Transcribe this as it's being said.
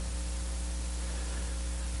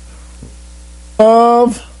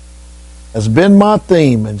Love has been my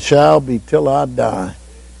theme and shall be till I die.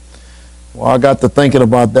 Well, I got to thinking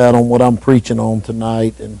about that on what I'm preaching on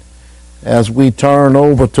tonight. And as we turn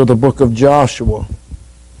over to the book of Joshua,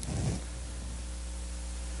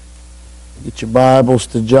 get your Bibles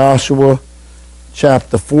to Joshua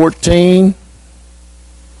chapter 14.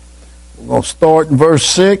 We're going to start in verse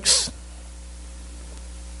 6.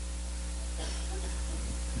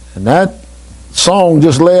 And that song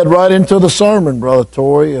just led right into the sermon, Brother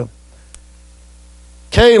Torrey.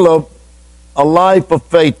 Caleb, a life of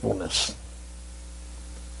faithfulness.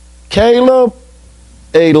 Caleb,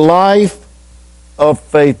 a life of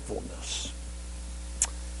faithfulness.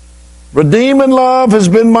 Redeeming love has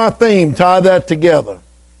been my theme. Tie that together.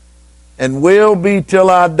 And will be till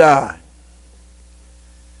I die.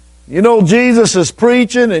 You know, Jesus is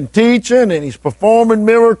preaching and teaching, and he's performing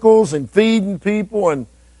miracles and feeding people. And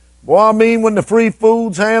boy, I mean, when the free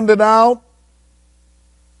food's handed out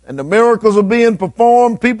and the miracles are being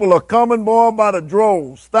performed, people are coming, boy, by the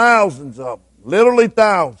droves, thousands of them, literally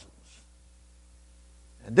thousands.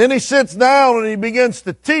 And then he sits down and he begins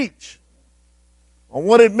to teach on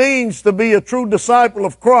what it means to be a true disciple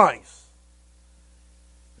of Christ.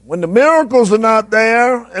 When the miracles are not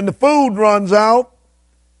there and the food runs out,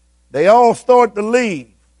 they all start to leave.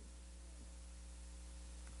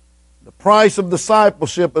 The price of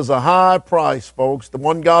discipleship is a high price, folks. The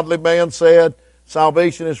one godly man said,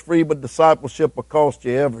 salvation is free, but discipleship will cost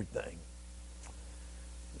you everything.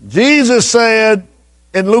 Jesus said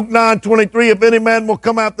in Luke 9:23, if any man will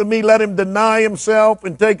come after me, let him deny himself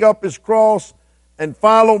and take up his cross and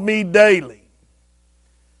follow me daily.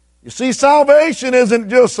 You see, salvation isn't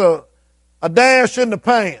just a dash in the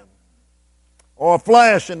pan, or a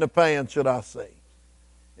flash in the pan, should I say.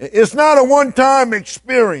 It's not a one-time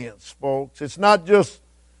experience, folks. It's not just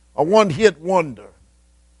a one-hit wonder.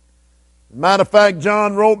 As a matter of fact,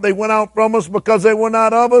 John wrote, they went out from us because they were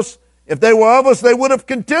not of us. If they were of us, they would have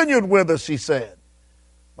continued with us, he said.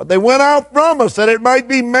 But they went out from us that it might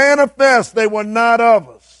be manifest they were not of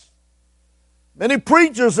us. Many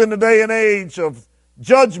preachers in the day and age of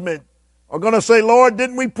judgment are going to say, Lord,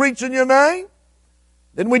 didn't we preach in your name?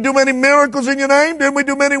 Didn't we do many miracles in your name? Didn't we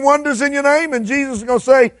do many wonders in your name? And Jesus is going to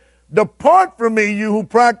say, depart from me, you who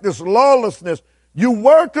practice lawlessness, you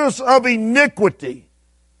workers of iniquity.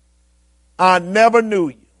 I never knew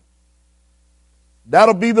you.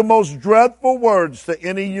 That'll be the most dreadful words to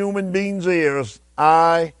any human being's ears.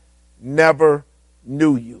 I never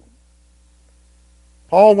knew you.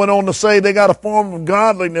 Paul went on to say they got a form of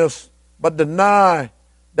godliness, but deny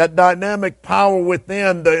that dynamic power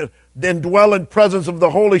within, the indwelling presence of the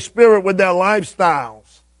Holy Spirit with their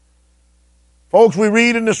lifestyles. Folks, we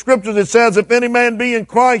read in the scriptures, it says, if any man be in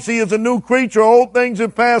Christ, he is a new creature. Old things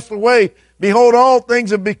have passed away. Behold, all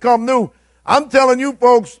things have become new. I'm telling you,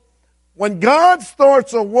 folks, when God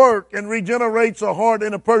starts a work and regenerates a heart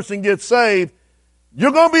and a person gets saved,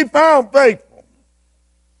 you're going to be found faithful.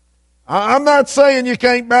 I'm not saying you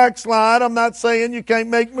can't backslide. I'm not saying you can't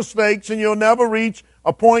make mistakes and you'll never reach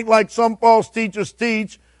a point like some false teachers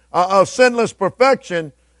teach, of sinless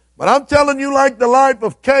perfection. But I'm telling you, like the life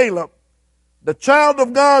of Caleb, the child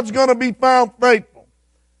of God's going to be found faithful.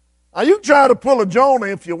 Now, you try to pull a Jonah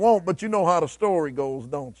if you want, but you know how the story goes,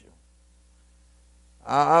 don't you?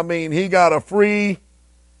 I mean, he got a free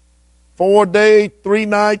 4-day, 3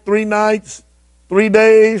 nights, 3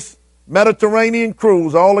 days, Mediterranean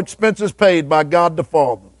cruise, all expenses paid by God the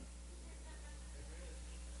Father.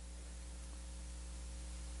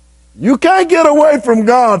 You can't get away from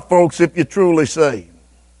God, folks, if you're truly saved.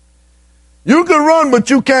 You can run, but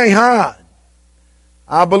you can't hide.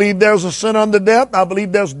 I believe there's a sin unto death. I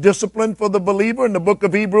believe there's discipline for the believer. In the book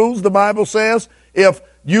of Hebrews, the Bible says, if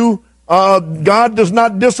God does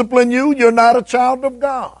not discipline you, you're not a child of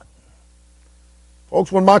God. Folks,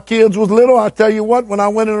 when my kids was little, I tell you what, when I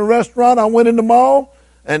went in a restaurant, I went in the mall,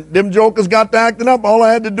 and them jokers got to acting up, all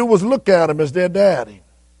I had to do was look at them as their daddy.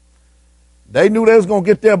 They knew they was going to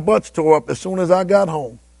get their butts tore up as soon as I got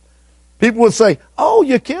home. People would say, oh,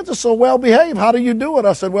 your kids are so well behaved. How do you do it?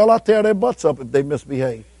 I said, well, I tear their butts up if they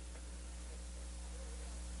misbehave.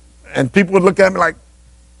 And people would look at me like,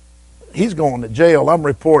 he's going to jail. I'm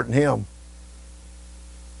reporting him.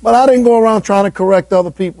 But I didn't go around trying to correct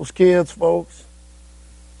other people's kids, folks.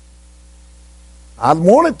 I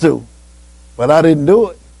wanted to, but I didn't do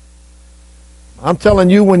it. I'm telling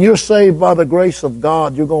you, when you're saved by the grace of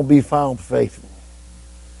God, you're going to be found faithful.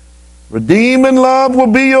 Redeeming love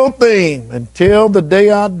will be your theme until the day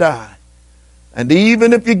I die. And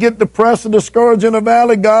even if you get depressed and discouraged in a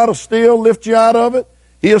valley, God will still lift you out of it.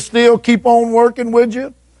 He'll still keep on working with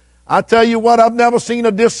you. I tell you what, I've never seen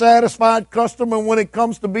a dissatisfied customer when it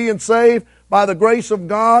comes to being saved by the grace of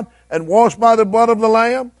God and washed by the blood of the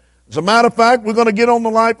Lamb. As a matter of fact, we're going to get on the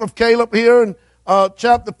life of Caleb here in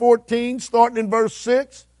chapter 14, starting in verse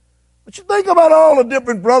 6. But you think about all the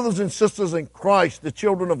different brothers and sisters in Christ, the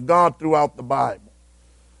children of God throughout the Bible.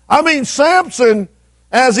 I mean, Samson,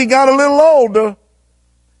 as he got a little older,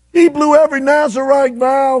 he blew every Nazarite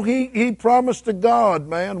vow he promised to God,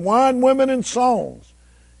 man. Wine, women, and songs.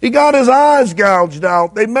 He got his eyes gouged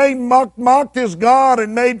out. They mocked his God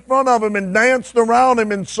and made fun of him and danced around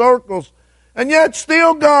him in circles. And yet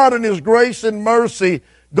still God in his grace and mercy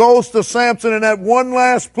goes to Samson in that one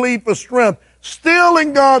last plea for strength. Still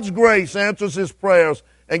in God's grace answers his prayers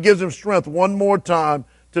and gives him strength one more time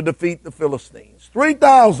to defeat the Philistines.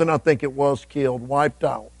 3,000, I think it was, killed, wiped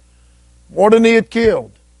out. More than he had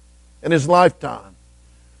killed in his lifetime.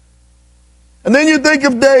 And then you think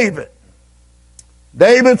of David.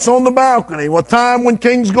 David's on the balcony. One time when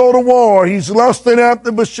kings go to war, he's lusting after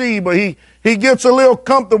Bathsheba. He gets a little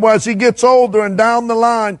comfortable as he gets older, and down the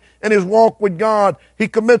line in his walk with God, he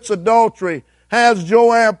commits adultery. Has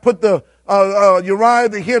Joab put the Uriah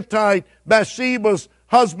the Hittite, Bathsheba's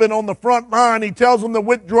husband, on the front line. He tells him to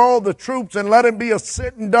withdraw the troops and let him be a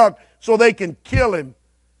sitting duck so they can kill him.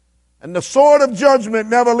 And the sword of judgment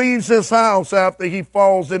never leaves his house after he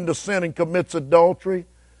falls into sin and commits adultery.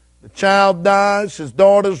 The child dies, his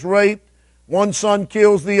daughter's raped, one son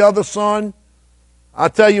kills the other son. I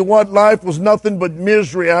tell you what, life was nothing but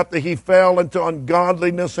misery after he fell into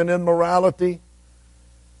ungodliness and immorality.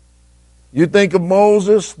 You think of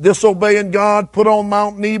Moses disobeying God, put on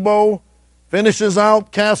Mount Nebo, finishes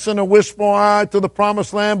out casting a wishful eye to the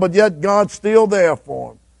promised land, but yet God's still there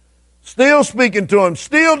for him. Still speaking to him,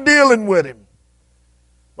 still dealing with him.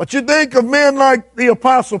 But you think of men like the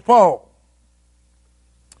Apostle Paul.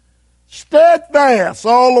 Steadfast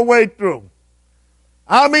all the way through.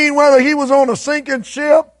 I mean, whether he was on a sinking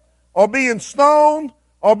ship or being stoned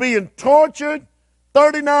or being tortured,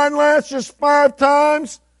 39 lashes 5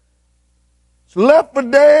 times, left for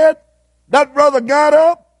dead, that brother got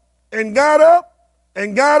up and got up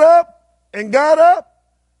and got up and got up.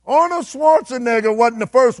 Arnold Schwarzenegger wasn't the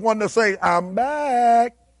first one to say, I'm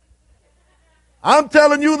back. I'm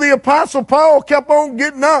telling you, the Apostle Paul kept on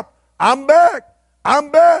getting up. I'm back.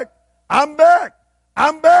 I'm back. I'm back.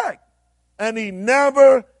 I'm back. And he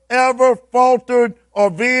never, ever faltered or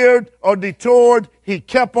veered or detoured. He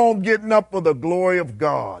kept on getting up for the glory of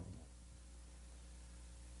God.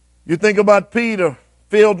 You think about Peter,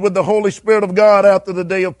 filled with the Holy Spirit of God after the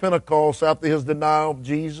day of Pentecost, after his denial of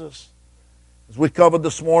Jesus. As we covered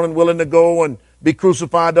this morning, willing to go and be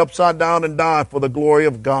crucified upside down and die for the glory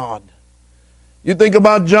of God. You think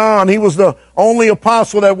about John. He was the only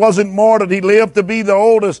apostle that wasn't martyred. He lived to be the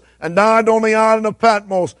oldest and died on the island of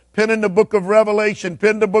Patmos, penning the book of Revelation,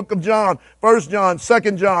 penned the book of John, 1 John, 2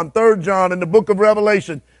 John, 3 John, in the book of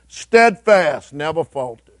Revelation. Steadfast, never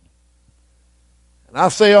faltered. And I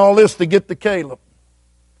say all this to get to Caleb.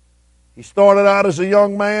 He started out as a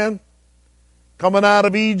young man, coming out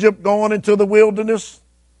of Egypt, going into the wilderness.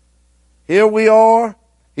 Here we are.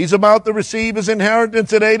 He's about to receive his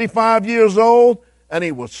inheritance at 85 years old, and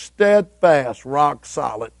he was steadfast, rock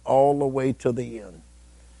solid, all the way to the end.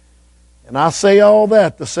 And I say all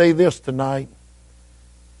that to say this tonight.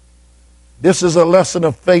 This is a lesson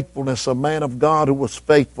of faithfulness, a man of God who was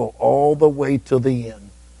faithful all the way to the end.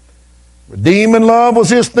 Redeeming love was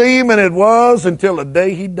his theme, and it was until the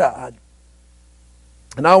day he died.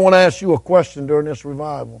 And I want to ask you a question during this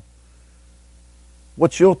revival.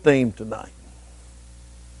 What's your theme tonight?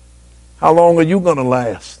 How long are you going to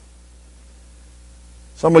last?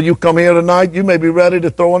 Some of you come here tonight, you may be ready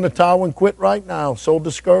to throw in the towel and quit right now. So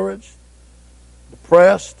discouraged,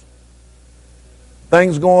 depressed.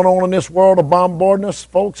 Things going on in this world are bombarding us,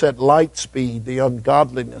 folks, at light speed. The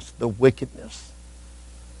ungodliness, the wickedness.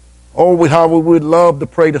 Oh, how we would love to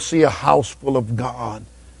pray to see a house full of God.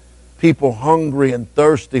 People hungry and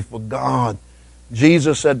thirsty for God.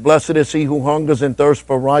 Jesus said, blessed is he who hungers and thirsts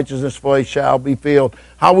for righteousness, for he shall be filled.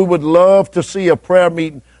 How we would love to see a prayer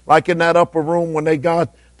meeting like in that upper room when they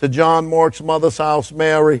got to John Mark's mother's house,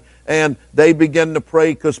 Mary, and they began to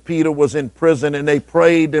pray because Peter was in prison, and they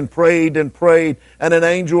prayed and prayed and prayed, and an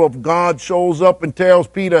angel of God shows up and tells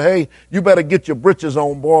Peter, hey, you better get your britches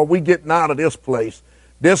on, boy. We getting out of this place.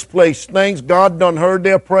 This place stinks. God done heard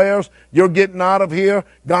their prayers. You're getting out of here.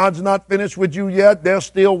 God's not finished with you yet. There's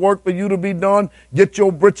still work for you to be done. Get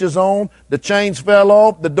your britches on. The chains fell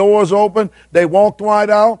off. The doors open. They walked right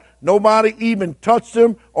out. Nobody even touched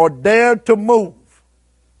them or dared to move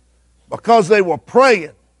because they were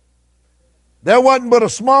praying. There wasn't but a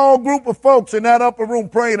small group of folks in that upper room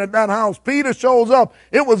praying at that house. Peter shows up.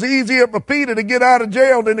 It was easier for Peter to get out of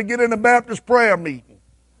jail than to get in a Baptist prayer meeting.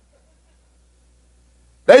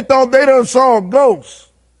 They thought they done saw a ghost.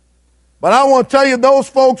 But I want to tell you, those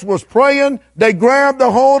folks was praying. They grabbed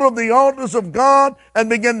the hold of the altars of God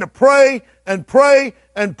and began to pray and pray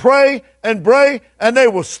and pray and pray. And they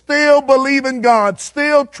were still believing God,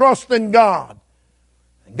 still trusting God.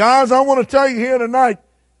 And guys, I want to tell you here tonight,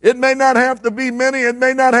 it may not have to be many, it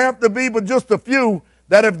may not have to be but just a few,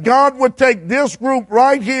 that if God would take this group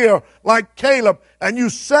right here, like Caleb, and you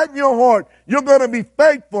set in your heart, you're going to be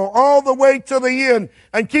faithful all the way to the end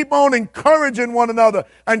and keep on encouraging one another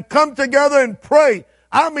and come together and pray.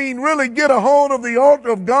 I mean, really get a hold of the altar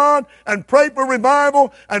of God and pray for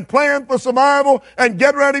revival and plan for survival and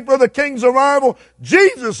get ready for the King's arrival.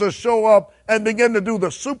 Jesus will show up and begin to do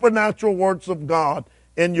the supernatural works of God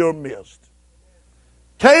in your midst.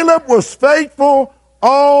 Caleb was faithful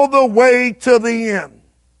all the way to the end.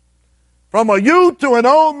 From a youth to an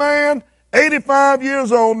old man, 85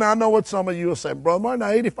 years old. Now, I know what some of you are saying. Brother Martin,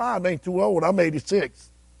 85 ain't too old. I'm 86.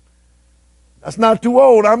 That's not too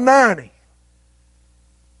old. I'm 90.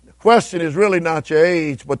 The question is really not your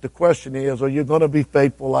age, but the question is, are you going to be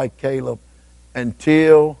faithful like Caleb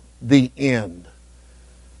until the end?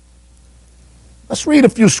 Let's read a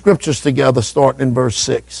few scriptures together, starting in verse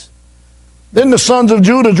 6. Then the sons of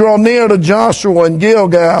Judah draw near to Joshua in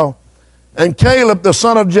Gilgal, and Caleb, the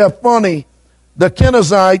son of Jephunneh, the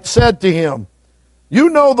Kenizzite, said to him, you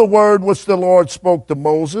know the word which the Lord spoke to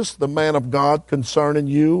Moses, the man of God, concerning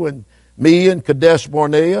you and me in Kadesh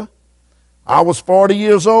Barnea. I was 40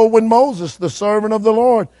 years old when Moses, the servant of the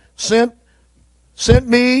Lord, sent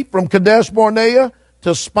me from Kadesh Barnea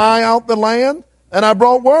to spy out the land, and I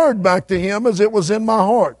brought word back to him as it was in my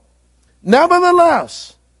heart.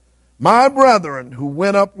 Nevertheless, my brethren who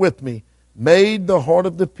went up with me made the heart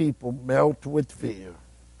of the people melt with fear.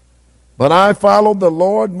 But I followed the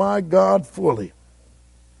Lord my God fully.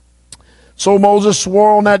 So Moses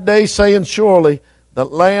swore on that day, saying, surely the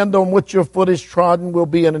land on which your foot is trodden will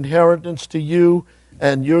be an inheritance to you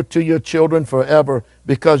and to your children forever,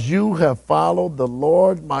 because you have followed the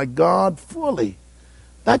Lord my God fully.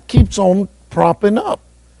 That keeps on propping up.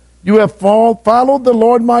 You have followed the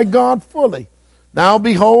Lord my God fully. Now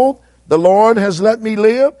behold, the Lord has let me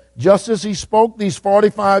live, just as he spoke these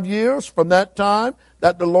 45 years from that time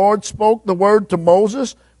that the Lord spoke the word to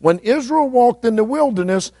Moses when Israel walked in the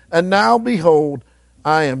wilderness, and now behold,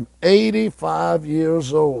 I am 85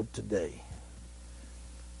 years old today.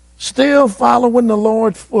 Still following the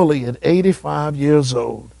Lord fully at 85 years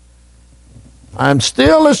old. I am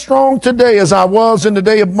still as strong today as I was in the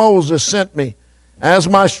day of Moses sent me. As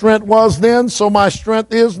my strength was then, so my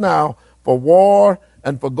strength is now for war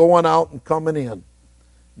and for going out and coming in.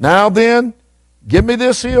 Now then, give me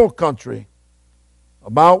this hill country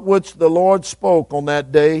about which the Lord spoke on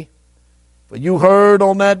that day. For you heard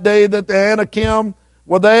on that day that the Anakim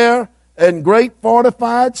were there, and great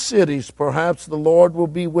fortified cities. Perhaps the Lord will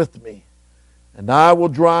be with me, and I will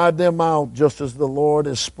drive them out just as the Lord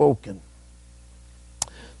has spoken.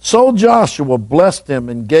 So Joshua blessed him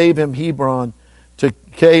and gave him Hebron to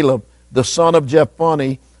Caleb, the son of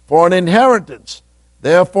Jephunneh, for an inheritance.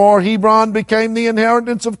 Therefore Hebron became the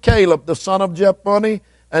inheritance of Caleb, the son of Jephunneh,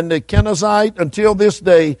 and the Kenizzite until this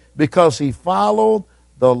day, because he followed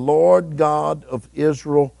the Lord God of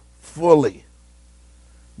Israel fully.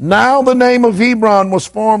 Now the name of Hebron was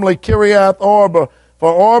formerly Kiriath Arba,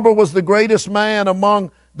 for Arba was the greatest man among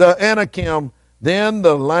the Anakim. Then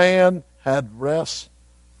the land had rest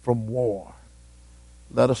from war.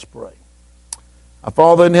 Let us pray. Our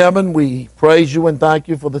Father in heaven, we praise you and thank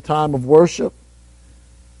you for the time of worship.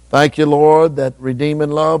 Thank you, Lord, that redeeming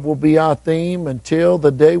love will be our theme until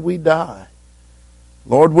the day we die.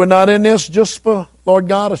 Lord, we're not in this just for, Lord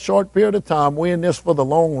God, a short period of time. We're in this for the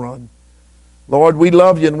long run. Lord, we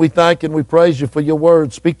love you and we thank you and we praise you for your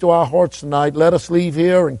word. Speak to our hearts tonight. Let us leave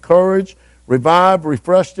here encouraged, revived,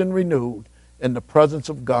 refreshed, and renewed in the presence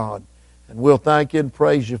of God. And we'll thank you and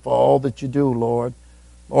praise you for all that you do, Lord.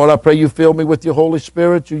 Lord, I pray you fill me with your Holy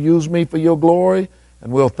Spirit. You use me for your glory.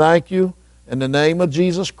 And we'll thank you. In the name of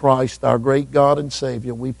Jesus Christ, our great God and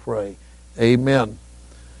Savior, we pray. Amen.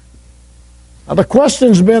 Now the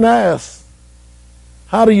question's been asked,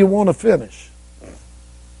 how do you want to finish?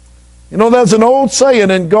 You know, there's an old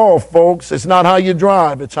saying in golf, folks. It's not how you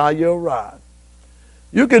drive, it's how you arrive.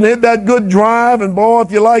 You can hit that good drive, and boy,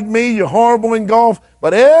 if you're like me, you're horrible in golf,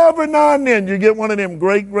 but every now and then you get one of them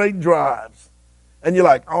great, great drives. And you're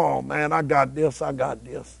like, oh man, I got this.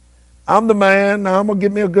 I'm the man. Now I'm going to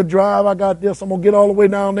get me a good drive. I got this. I'm going to get all the way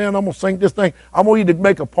down there and I'm going to sink this thing. I'm going to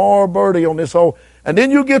make a par birdie on this hole. And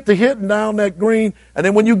then you get to hitting down that green. And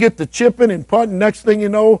then when you get to chipping and putting, next thing you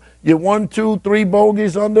know, you're 1, 2, 3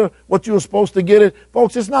 bogeys under what you were supposed to get it.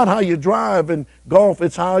 Folks, it's not how you drive in golf.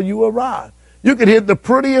 It's how you arrive. You could hit the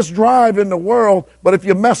prettiest drive in the world, but if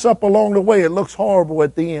you mess up along the way, it looks horrible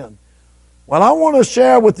at the end. Well, I want to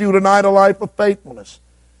share with you tonight a life of faithfulness.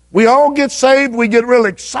 We all get saved. We get real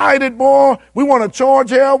excited, boy. We want to charge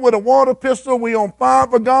hell with a water pistol. We on fire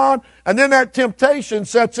for God. And then that temptation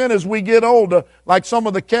sets in as we get older, like some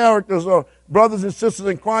of the characters or brothers and sisters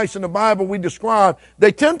in Christ in the Bible we describe.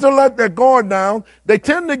 They tend to let their guard down. They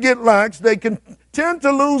tend to get lax. They can tend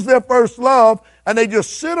to lose their first love, and they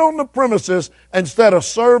just sit on the premises instead of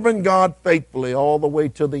serving God faithfully all the way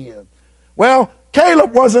to the end. Well,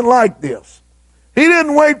 Caleb wasn't like this. He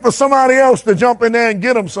didn't wait for somebody else to jump in there and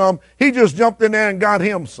get him some. He just jumped in there and got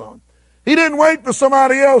him some. He didn't wait for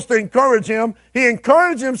somebody else to encourage him. He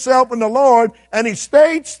encouraged himself in the Lord, and he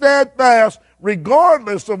stayed steadfast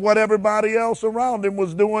regardless of what everybody else around him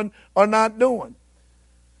was doing or not doing.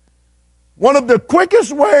 One of the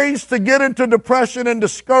quickest ways to get into depression and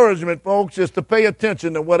discouragement, folks, is to pay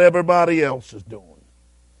attention to what everybody else is doing.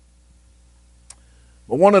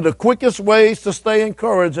 But one of the quickest ways to stay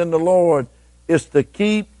encouraged in the Lord is to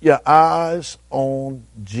keep your eyes on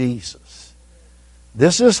Jesus.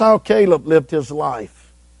 This is how Caleb lived his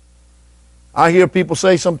life. I hear people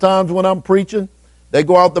say sometimes when I'm preaching, they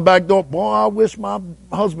go out the back door, boy, I wish my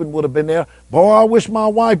husband would have been there. Boy, I wish my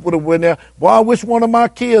wife would have been there. Boy, I wish one of my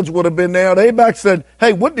kids would have been there. They back said,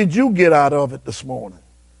 hey, what did you get out of it this morning?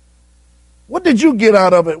 What did you get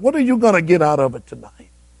out of it? What are you going to get out of it tonight?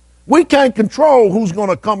 We can't control who's going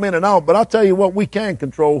to come in and out, but I'll tell you what we can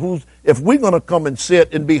control, if we're going to come and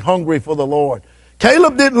sit and be hungry for the Lord.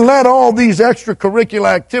 Caleb didn't let all these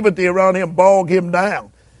extracurricular activity around him bog him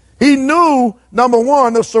down. He knew, number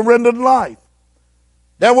one, the surrendered life.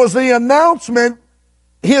 There was the announcement,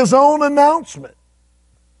 his own announcement.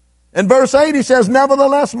 In verse 8 he says,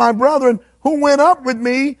 nevertheless, my brethren, who went up with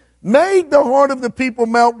me, made the heart of the people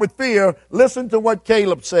melt with fear. Listen to what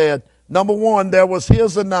Caleb said. Number one, there was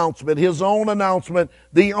his announcement, his own announcement,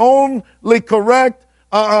 the only correct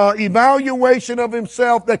evaluation of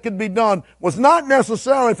himself that could be done was not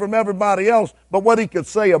necessarily from everybody else, but what he could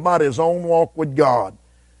say about his own walk with God.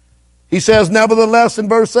 He says, nevertheless, in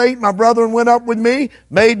verse 8, my brethren went up with me,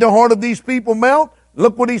 made the heart of these people melt.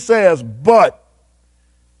 Look what he says, but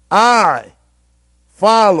I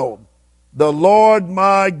followed the Lord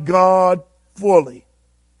my God fully.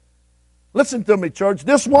 Listen to me, church.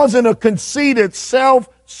 This wasn't a conceited,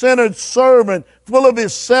 self-centered servant full of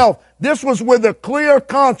himself. This was with a clear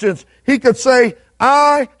conscience. He could say,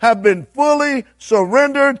 I have been fully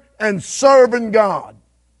surrendered and serving God.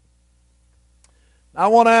 Now, I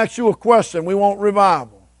want to ask you a question. We want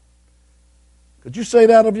revival. Could you say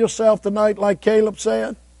that of yourself tonight like Caleb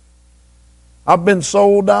said? I've been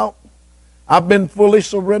sold out. I've been fully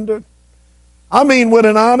surrendered. I mean with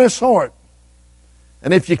an honest heart.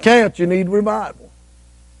 And if you can't, you need revival.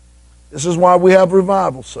 This is why we have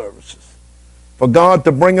revival services. For God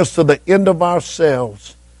to bring us to the end of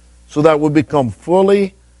ourselves so that we become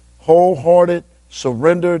fully, wholehearted,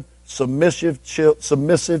 surrendered, submissive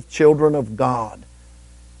children of God.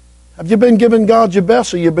 Have you been giving God your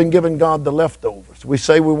best, or you've been giving God the leftovers? We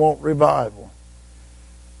say we want revival.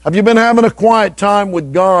 Have you been having a quiet time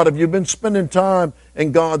with God? Have you been spending time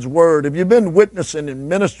in God's Word? Have you been witnessing and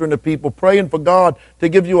ministering to people, praying for God to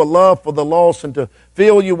give you a love for the lost and to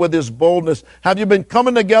fill you with His boldness? Have you been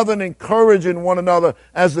coming together and encouraging one another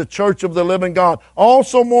as the church of the living God?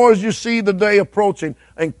 Also more as you see the day approaching,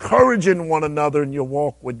 encouraging one another in your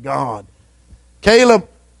walk with God. Caleb,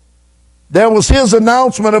 there was his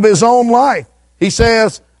announcement of his own life. He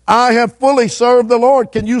says, I have fully served the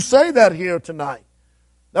Lord. Can you say that here tonight?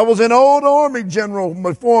 That was an old army general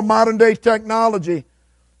before modern day technology.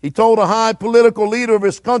 He told a high political leader of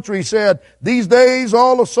his country, he said, these days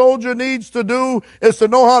all a soldier needs to do is to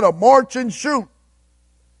know how to march and shoot.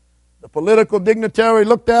 The political dignitary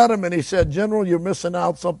looked at him and he said, General, you're missing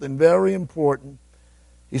out something very important.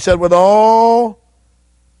 He said, with all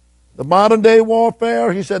the modern day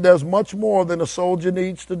warfare, he said, there's much more than a soldier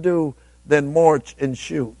needs to do than march and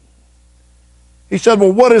shoot. He said,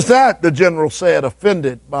 well, what is that? The general said,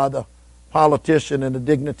 offended by the politician and the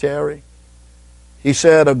dignitary. He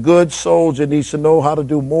said, a good soldier needs to know how to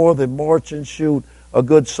do more than march and shoot. A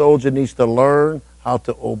good soldier needs to learn how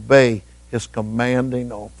to obey his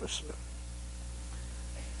commanding officer.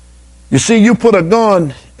 You see, you put a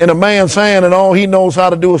gun in a man's hand and all he knows how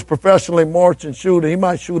to do is professionally march and shoot, and he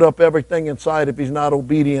might shoot up everything in sight if he's not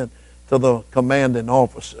obedient to the commanding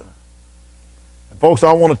officer. And folks,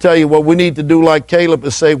 I want to tell you what we need to do like Caleb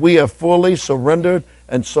is say we have fully surrendered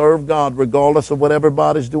and served God regardless of what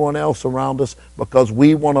everybody's doing else around us, because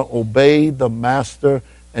we want to obey the Master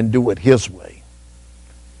and do it His way.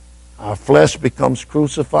 Our flesh becomes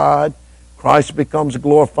crucified. Christ becomes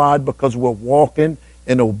glorified because we're walking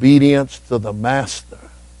in obedience to the Master.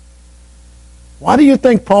 Why do you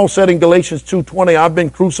think Paul said in Galatians 2:20, I've been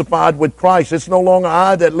crucified with Christ. It's no longer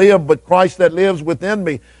I that live, but Christ that lives within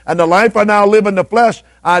me. And the life I now live in the flesh,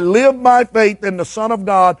 I live by faith in the Son of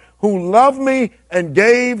God who loved me and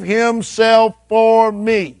gave Himself for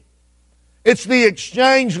me. It's the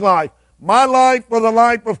exchange life. My life for the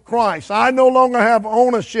life of Christ. I no longer have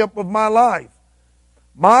ownership of my life.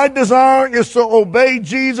 My desire is to obey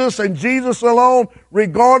Jesus and Jesus alone,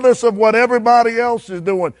 regardless of what everybody else is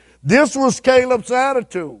doing. This was Caleb's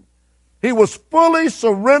attitude. He was fully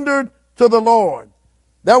surrendered to the Lord.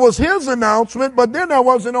 That was his announcement, but then that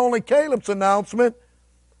wasn't only Caleb's announcement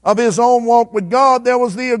of his own walk with God. There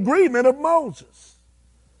was the agreement of Moses.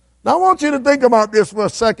 Now I want you to think about this for a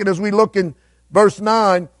second as we look in verse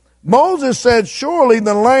 9. Moses said, surely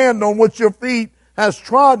the land on which your feet has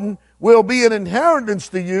trodden will be an inheritance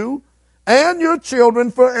to you and your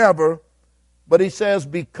children forever. But he says,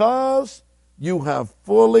 because you have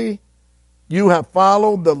followed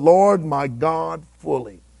the Lord my God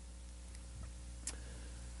fully.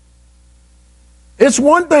 It's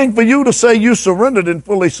one thing for you to say you surrendered and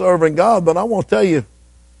fully serving God, but I want to tell you,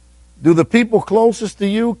 do the people closest to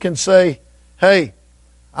you can say, hey,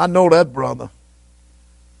 I know that brother.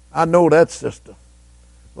 I know that sister.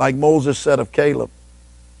 Like Moses said of Caleb.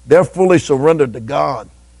 They're fully surrendered to God.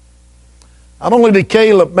 Not only did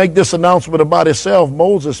Caleb make this announcement about himself,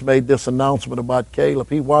 Moses made this announcement about Caleb.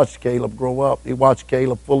 He watched Caleb grow up. He watched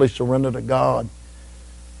Caleb fully surrender to God.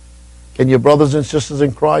 Can your brothers and sisters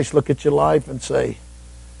in Christ look at your life and say,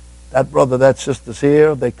 that brother, that sister's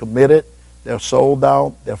here, they committed, they're sold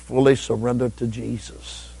out, they're fully surrendered to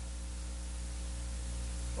Jesus.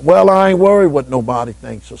 Well, I ain't worried what nobody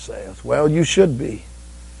thinks or says. Well, you should be.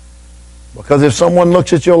 Because if someone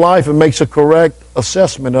looks at your life and makes a correct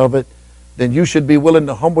assessment of it, then you should be willing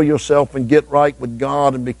to humble yourself and get right with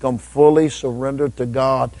God and become fully surrendered to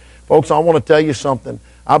God. Folks, I want to tell you something.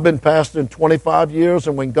 I've been pastoring 25 years,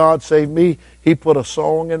 and when God saved me, He put a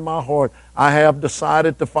song in my heart. I have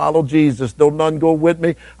decided to follow Jesus. Though none go with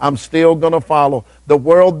me, I'm still going to follow. The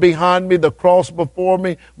world behind me, the cross before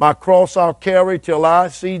me, my cross I'll carry till I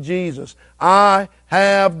see Jesus. I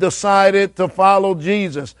have decided to follow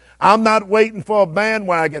Jesus. I'm not waiting for a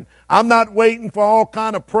bandwagon. I'm not waiting for all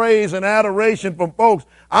kind of praise and adoration from folks.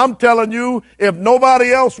 I'm telling you, if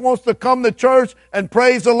nobody else wants to come to church and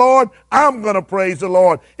praise the Lord, I'm going to praise the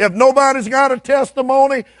Lord. If nobody's got a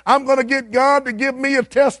testimony, I'm going to get God to give me a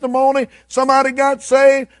testimony. Somebody got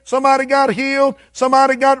saved. Somebody got healed.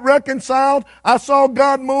 Somebody got reconciled. I saw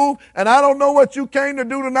God move, and I don't know what you came to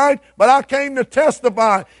do tonight, but I came to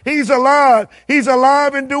testify. He's alive. He's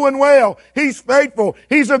alive and doing well. He's faithful.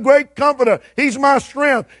 He's a great comforter. He's my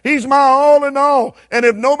strength. He's my all in all. And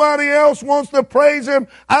if nobody else wants to praise Him,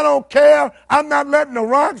 I don't care. I'm not letting the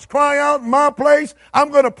rocks cry out in my place.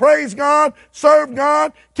 I'm going to praise God, serve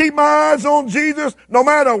God, keep my eyes on Jesus, no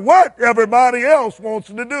matter what everybody else wants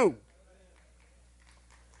to do.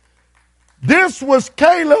 This was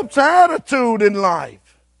Caleb's attitude in life.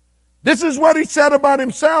 This is what he said about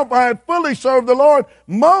himself. I had fully served the Lord.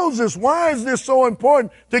 Moses, why is this so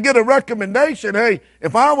important to get a recommendation? Hey,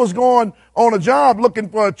 if I was going on a job looking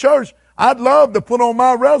for a church, I'd love to put on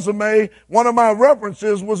my resume, one of my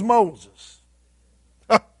references was Moses.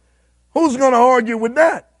 Who's going to argue with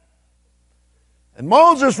that? And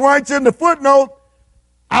Moses writes in the footnote,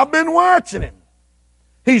 I've been watching him.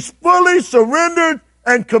 He's fully surrendered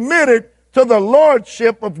and committed to the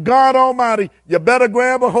lordship of God Almighty. You better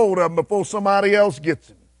grab a hold of him before somebody else gets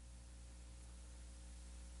him.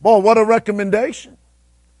 Boy, what a recommendation.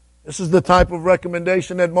 This is the type of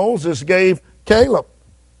recommendation that Moses gave Caleb.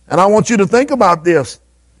 And I want you to think about this.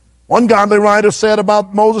 One godly writer said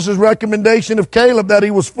about Moses' recommendation of Caleb that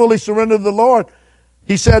he was fully surrendered to the Lord.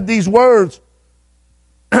 He said these words,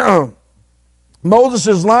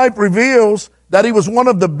 Moses' life reveals that he was one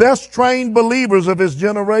of the best trained believers of his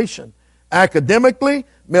generation. Academically,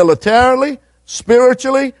 militarily,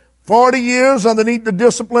 spiritually, 40 years underneath the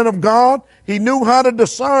discipline of God, he knew how to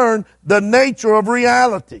discern the nature of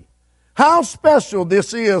reality. How special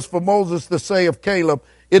this is for Moses to say of Caleb,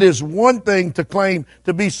 it is one thing to claim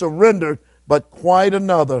to be surrendered, but quite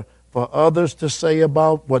another for others to say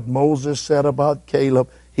about what Moses said about Caleb.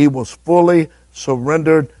 He was fully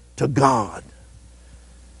surrendered to God.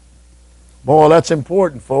 Boy, that's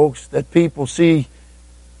important, folks, that people see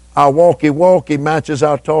our walkie-walkie matches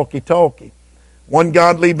our talkie-talkie. One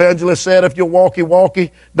godly evangelist said, if your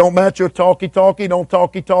walkie-walkie don't match your talkie-talkie, don't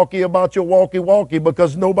talkie-talkie about your walkie-walkie,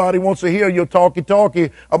 because nobody wants to hear your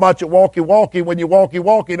talkie-talkie about your walkie-walkie when your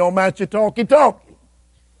walkie-walkie don't match your talkie-talkie.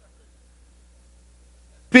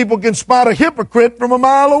 People can spot a hypocrite from a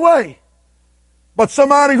mile away. But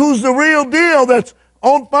somebody who's the real deal, that's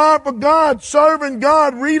on fire for God, serving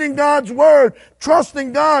God, reading God's Word,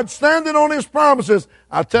 trusting God, standing on His promises.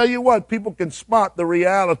 I tell you what, people can spot the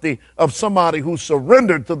reality of somebody who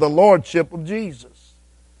surrendered to the Lordship of Jesus.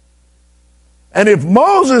 And if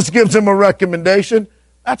Moses gives him a recommendation,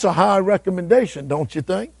 that's a high recommendation, don't you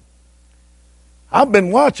think? I've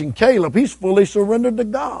been watching Caleb. He's fully surrendered to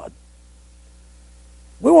God.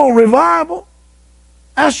 We want revival.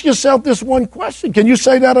 Ask yourself this one question. Can you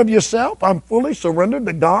say that of yourself? I'm fully surrendered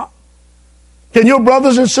to God. Can your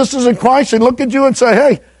brothers and sisters in Christ look at you and say,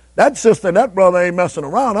 hey, that sister and that brother ain't messing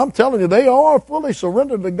around. I'm telling you, they are fully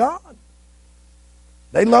surrendered to God.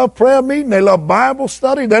 They love prayer meeting. They love Bible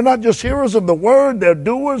study. They're not just hearers of the Word. They're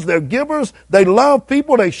doers. They're givers. They love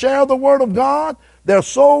people. They share the Word of God. They're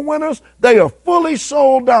soul winners. They are fully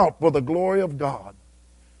sold out for the glory of God.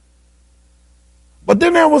 But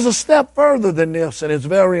then there was a step further than this, and it's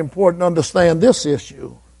very important to understand this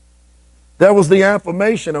issue. There was the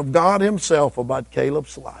affirmation of God Himself about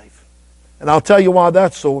Caleb's life. And I'll tell you why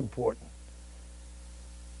that's so important.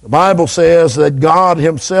 The Bible says that God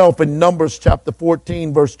Himself in Numbers chapter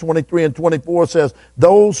 14, verse 23 and 24 says,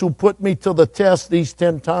 those who put me to the test these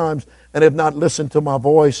 10 times and have not listened to my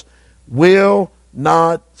voice will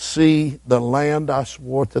not see the land I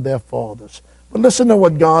swore to their fathers. But listen to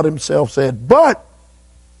what God Himself said. But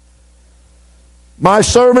my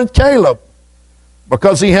servant Caleb,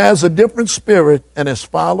 because he has a different spirit and has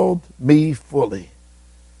followed me fully,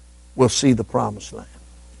 will see the promised land.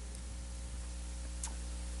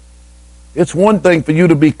 It's one thing for you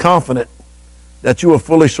to be confident that you are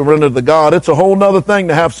fully surrendered to God. It's a whole other thing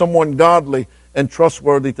to have someone godly and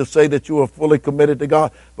trustworthy to say that you are fully committed to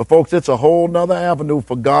God. But folks, it's a whole other avenue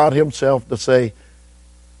for God Himself to say,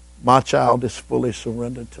 my child is fully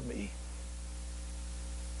surrendered to me.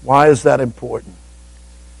 Why is that important?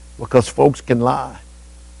 Because folks can lie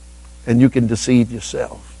and you can deceive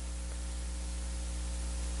yourself.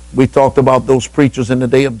 We talked about those preachers in the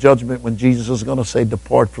day of judgment when Jesus is going to say,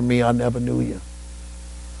 depart from me, I never knew you.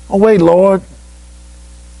 Oh, wait, Lord,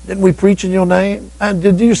 didn't we preach in your name? And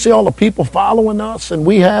did you see all the people following us and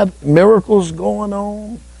we had miracles going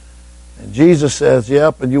on? And Jesus says,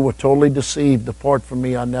 yep, and you were totally deceived. Depart from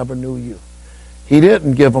me, I never knew you. He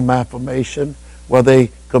didn't give them affirmation where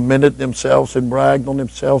they commended themselves and bragged on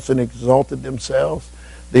themselves and exalted themselves.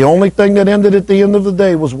 The only thing that ended at the end of the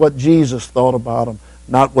day was what Jesus thought about them,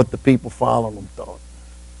 not what the people following him thought.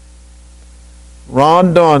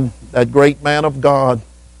 Ron Dunn, that great man of God,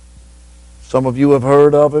 some of you have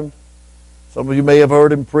heard of him. Some of you may have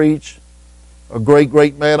heard him preach. A great,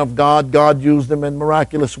 great man of God. God used him in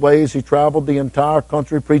miraculous ways. He traveled the entire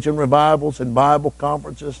country preaching revivals and Bible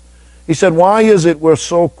conferences. He said, why is it we're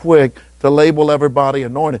so quick to label everybody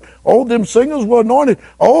anointed? Oh, them singers were anointed.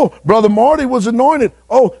 Oh, Brother Marty was anointed.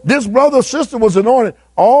 Oh, this brother or sister was anointed.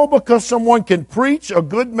 All because someone can preach a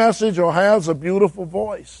good message or has a beautiful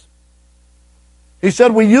voice. He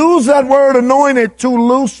said we use that word anointed too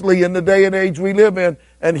loosely in the day and age we live in,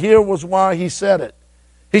 and here was why he said it.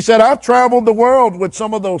 He said, I've traveled the world with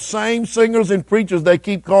some of those same singers and preachers they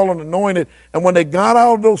keep calling anointed, and when they got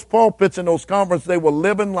out of those pulpits and those conferences, they were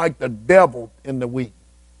living like the devil in the wheat.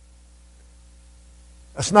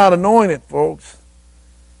 That's not anointed, folks.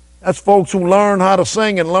 That's folks who learn how to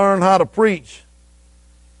sing and learn how to preach.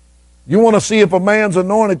 You want to see if a man's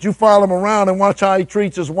anointed, you follow him around and watch how he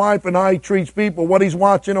treats his wife and how he treats people, what he's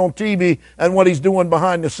watching on TV and what he's doing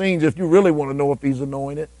behind the scenes if you really want to know if he's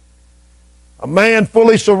anointed. A man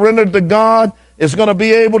fully surrendered to God is going to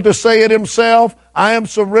be able to say it himself. I am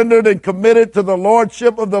surrendered and committed to the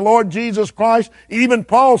Lordship of the Lord Jesus Christ. Even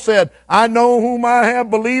Paul said, I know whom I have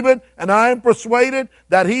believed, and I am persuaded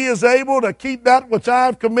that he is able to keep that which I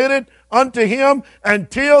have committed unto him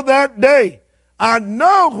until that day. I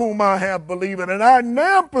know whom I have believed, and I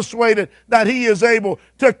am persuaded that he is able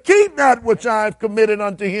to keep that which I have committed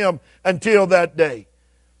unto him until that day.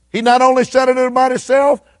 He not only said it about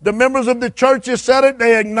himself, the members of the churches said it.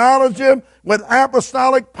 They acknowledged him with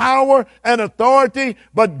apostolic power and authority.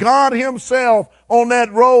 But God himself on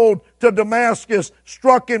that road to Damascus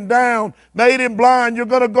struck him down, made him blind. You're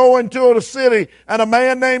going to go into the city, and a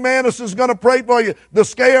man named Annas is going to pray for you. The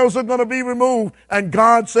scales are going to be removed. And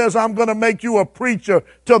God says, I'm going to make you a preacher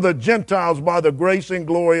to the Gentiles by the grace and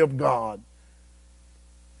glory of God.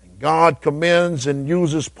 God commends and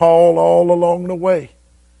uses Paul all along the way.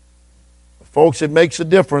 But folks, it makes a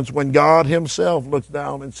difference when God himself looks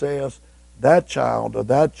down and says, that child or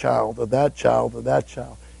that child or that child or that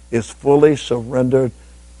child is fully surrendered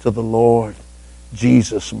to the Lord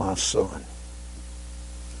Jesus, my son.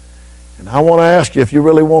 And I want to ask you, if you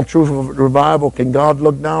really want true revival, can God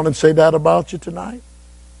look down and say that about you tonight?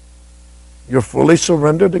 You're fully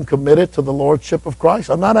surrendered and committed to the Lordship of Christ.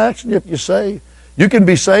 I'm not asking you if you're saved. You can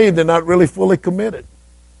be saved and not really fully committed.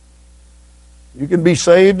 You can be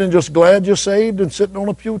saved and just glad you're saved and sitting on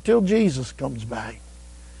a pew till Jesus comes back.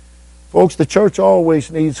 Folks, the church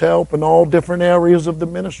always needs help in all different areas of the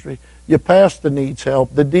ministry. Your pastor needs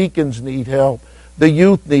help. The deacons need help. The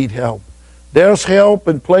youth need help. There's help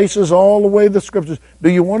in places all the way the Scriptures. Do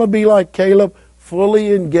you want to be like Caleb,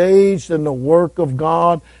 fully engaged in the work of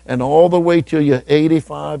God and all the way till you're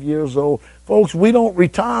 85 years old? Folks, we don't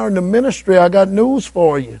retire in the ministry. I got news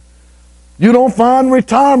for you. You don't find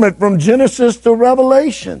retirement from Genesis to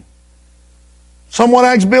Revelation. Someone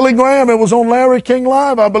asked Billy Graham, it was on Larry King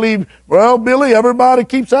Live, I believe, well, Billy, everybody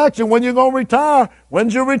keeps asking, when you going to retire?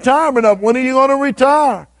 When's your retirement up? When are you going to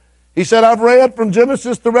retire? He said, I've read from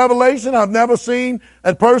Genesis to Revelation. I've never seen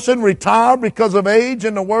a person retire because of age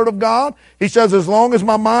in the Word of God. He says, as long as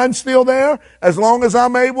my mind's still there, as long as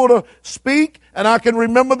I'm able to speak and I can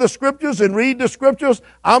remember the Scriptures and read the Scriptures,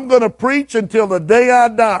 I'm going to preach until the day I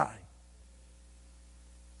die.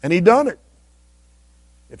 And he done it.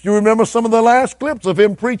 If you remember some of the last clips of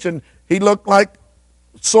him preaching, he looked like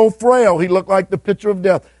so frail. He looked like the picture of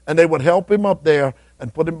death. And they would help him up there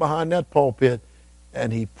and put him behind that pulpit.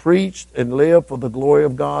 And he preached and lived for the glory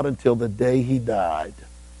of God until the day he died.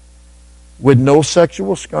 With no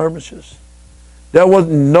sexual skirmishes. There was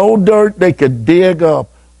no dirt they could dig up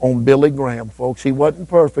on Billy Graham, folks. He wasn't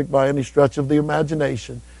perfect by any stretch of the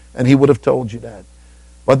imagination. And he would have told you that.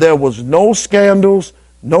 But there was no scandals,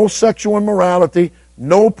 no sexual immorality,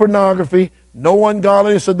 no pornography, no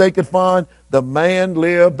ungodliness that they could find. The man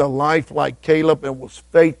lived a life like Caleb and was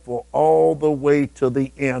faithful all the way to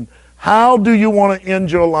the end. How do you want to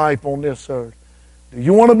end your life on this earth? Do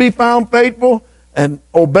you want to be found faithful and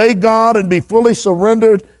obey God and be fully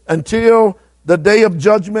surrendered until the day of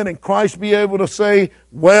judgment and Christ be able to say,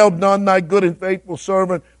 well done, thy good and faithful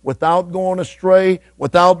servant, without going astray,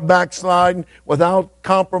 without backsliding, without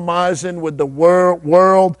compromising with the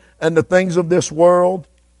world and the things of this world?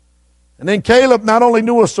 And then Caleb not only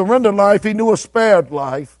knew a surrendered life, he knew a spared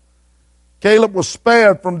life. Caleb was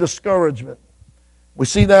spared from discouragement. We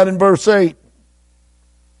see that in verse 8.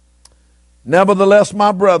 Nevertheless,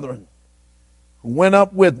 my brethren, who went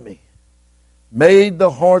up with me, made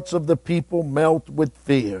the hearts of the people melt with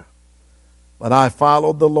fear. But I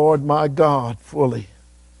followed the Lord my God fully.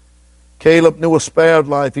 Caleb knew a spared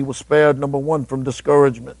life. He was spared, number one, from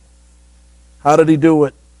discouragement. How did he do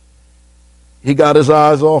it? He got his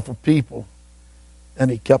eyes off of people and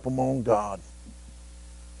he kept them on God.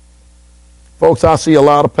 Folks, I see a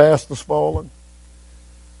lot of pastors falling.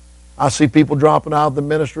 I see people dropping out of the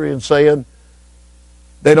ministry and saying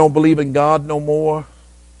they don't believe in God no more.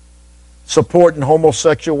 Supporting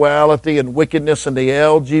homosexuality and wickedness and the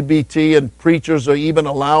LGBT, and preachers are even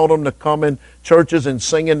allowed them to come in churches and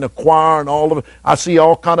sing in the choir and all of it. I see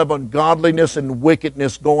all kind of ungodliness and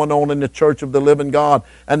wickedness going on in the church of the living God,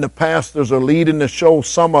 and the pastors are leading the show,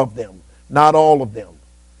 some of them, not all of them.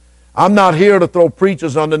 I'm not here to throw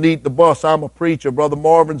preachers underneath the bus. I'm a preacher. Brother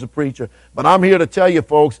Marvin's a preacher. But I'm here to tell you,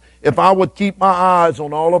 folks, if I would keep my eyes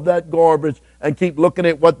on all of that garbage and keep looking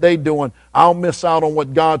at what they're doing, I'll miss out on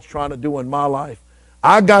what God's trying to do in my life.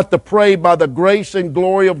 I got to pray by the grace and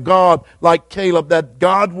glory of God, like Caleb, that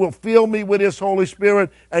God will fill me with His Holy Spirit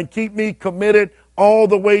and keep me committed all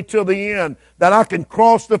the way to the end, that I can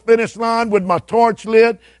cross the finish line with my torch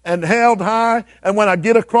lit and held high, and when I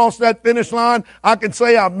get across that finish line, I can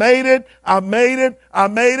say, I made it, I made it, I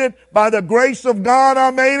made it. By the grace of God,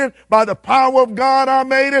 I made it. By the power of God, I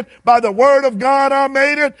made it. By the word of God, I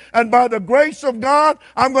made it. And by the grace of God,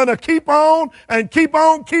 I'm going to keep on and keep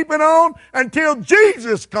on keeping on until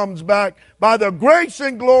Jesus comes back, by the grace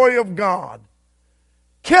and glory of God.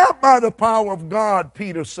 Kept by the power of God,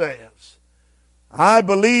 Peter says. I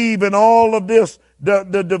believe in all of this, the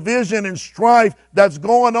division and strife that's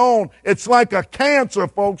going on. It's like a cancer,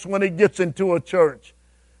 folks, when it gets into a church.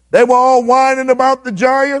 They were all whining about the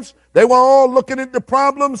giants. They were all looking at the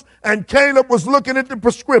problems, and Caleb was looking at the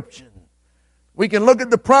prescription. We can look at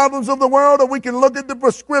the problems of the world, or we can look at the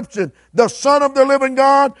prescription. The Son of the living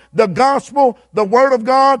God, the gospel, the Word of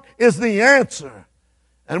God is the answer.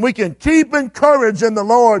 And we can keep encouraged in the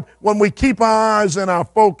Lord when we keep our eyes and our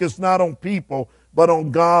focus not on people, but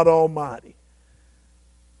on God Almighty.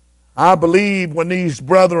 I believe when these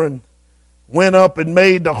brethren went up and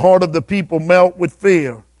made the heart of the people melt with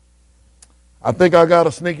fear, I think I got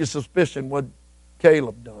a sneaky suspicion what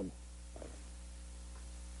Caleb done.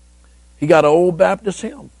 He got an old Baptist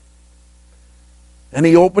hymn, and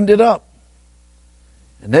he opened it up.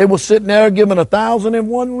 And they were sitting there giving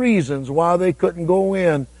 1,001 reasons why they couldn't go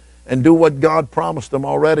in and do what God promised them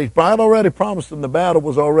already. God already promised them the battle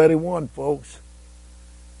was already won, folks.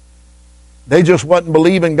 They just wasn't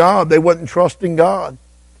believing God. They wasn't trusting God.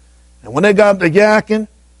 And when they got to yakking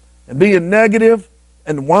and being negative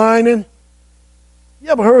and whining, you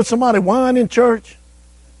ever heard somebody whine in church?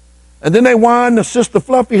 And then they whine to Sister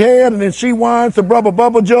Fluffy Head, and then she whines to Brother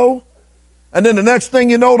Bubba Joe. And then the next thing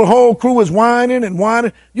you know, the whole crew is whining and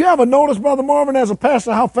whining. You ever notice, Brother Marvin, as a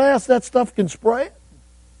pastor, how fast that stuff can spread?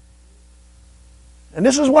 And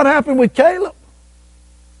this is what happened with Caleb.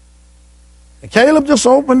 And Caleb just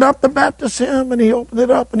opened up the Baptist hymn, and he opened it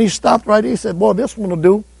up, and he stopped right here. He said, boy, this one will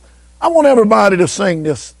do. I want everybody to sing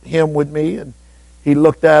this hymn with me. And he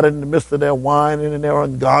looked at it in the midst of their whining and their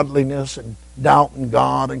ungodliness and doubting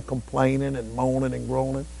God and complaining and moaning and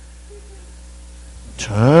groaning.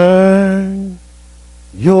 Turn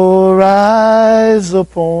your eyes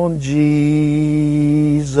upon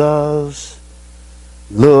Jesus.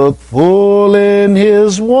 Look full in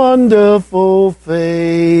his wonderful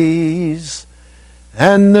face,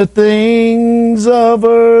 and the things of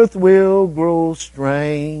earth will grow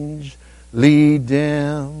strangely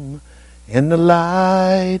dim in the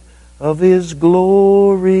light of his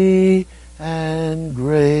glory and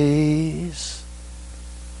grace.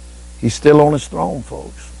 He's still on his throne,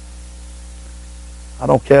 folks. I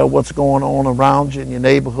don't care what's going on around you in your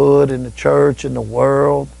neighborhood, in the church, in the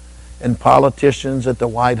world, and politicians at the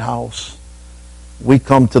White House. We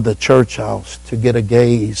come to the church house to get a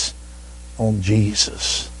gaze on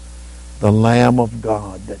Jesus, the Lamb of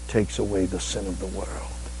God that takes away the sin of the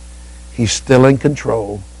world. He's still in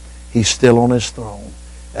control. He's still on his throne.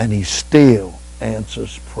 And he still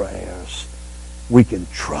answers prayers. We can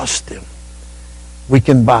trust him. We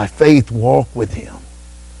can, by faith, walk with him.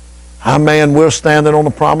 Man, we're standing on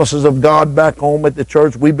the promises of God back home at the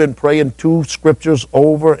church. We've been praying 2 scriptures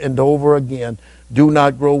over and over again. Do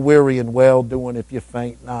not grow weary in well-doing. If you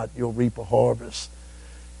faint not, you'll reap a harvest.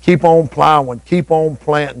 Keep on plowing. Keep on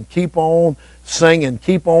planting. Keep on singing.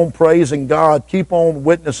 Keep on praising God. Keep on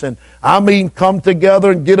witnessing. Come together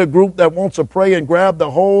and get a group that wants to pray and grab the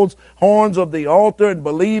horns of the altar and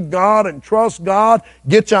believe God and trust God.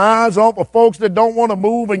 Get your eyes off of folks that don't want to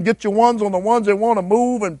move and get your ones on the ones that want to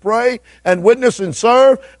move and pray and witness and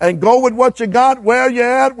serve, and go with what you got, where you're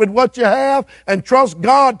at, with what you have, and trust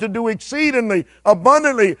God to do exceedingly,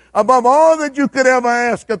 abundantly, above all that you could ever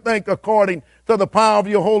ask or think, according to the power of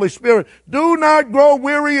your Holy Spirit. Do not grow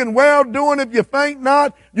weary in well-doing. If you faint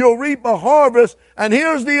not, you'll reap a harvest. And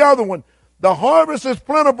here's the other one. The harvest is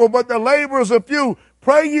plentiful, but the laborers are few.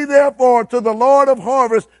 Pray ye therefore to the Lord of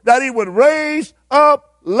harvest that he would raise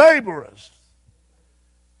up laborers.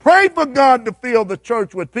 Pray for God to fill the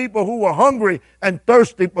church with people who are hungry and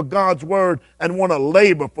thirsty for God's word and want to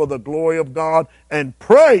labor for the glory of God. And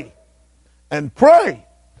pray, and pray,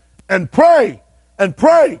 and pray, and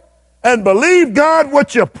pray. And believe God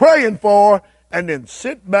what you're praying for, and then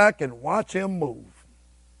sit back and watch him move.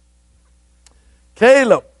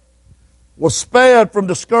 Caleb was spared from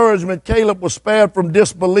discouragement. Caleb was spared from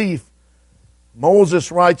disbelief.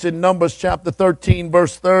 Moses writes in Numbers chapter 13,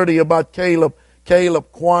 verse 30 about Caleb.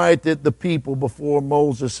 Caleb quieted the people before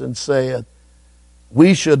Moses and said,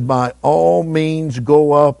 we should by all means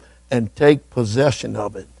go up and take possession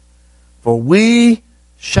of it, for we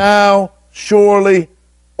shall surely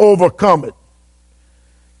overcome it.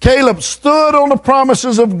 Caleb stood on the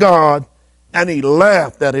promises of God, and he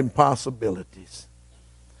laughed at impossibilities.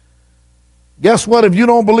 Guess what? If you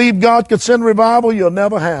don't believe God could send revival, you'll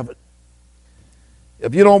never have it.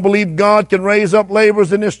 If you don't believe God can raise up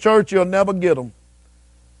laborers in this church, you'll never get them.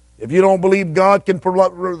 If you don't believe God can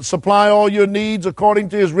supply all your needs according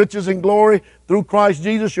to his riches and glory through Christ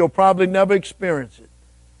Jesus, you'll probably never experience it.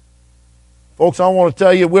 Folks, I want to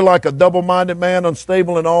tell you, we're like a double-minded man,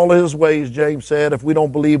 unstable in all his ways, James said, if we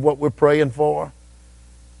don't believe what we're praying for.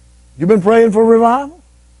 You've been praying for revival?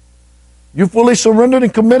 You fully surrendered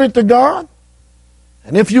and committed to God?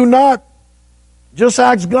 And if you're not, just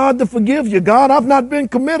ask God to forgive you. God, I've not been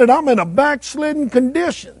committed. I'm in a backslidden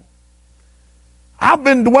condition. I've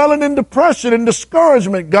been dwelling in depression and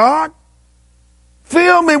discouragement, God.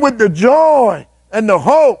 Fill me with the joy and the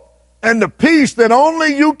hope and the peace that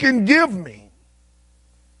only you can give me.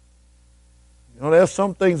 You know, there's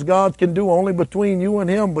some things God can do only between you and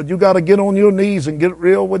him, but you got to get on your knees and get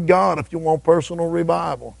real with God if you want personal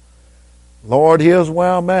revival. Lord, here's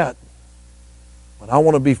where I'm at. But I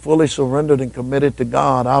want to be fully surrendered and committed to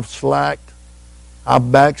God. I've slacked.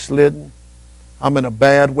 I've backslidden. I'm in a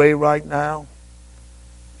bad way right now.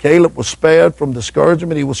 Caleb was spared from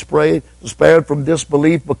discouragement. He was spared from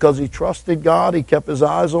disbelief because he trusted God. He kept his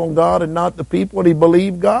eyes on God and not the people, and he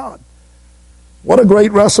believed God. What a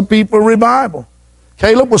great recipe for revival.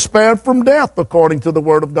 Caleb was spared from death according to the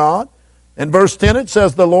Word of God. In verse 10 it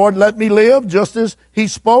says, the Lord let me live just as he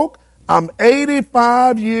spoke. I'm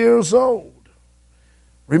 85 years old.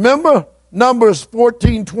 Remember Numbers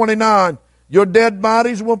 14:29. Your dead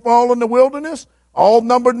bodies will fall in the wilderness, all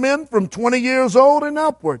numbered men from 20 years old and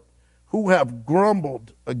upward, who have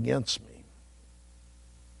grumbled against me.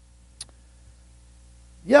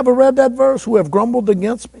 You ever read that verse, who have grumbled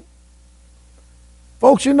against me?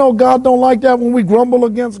 Folks, you know God don't like that when we grumble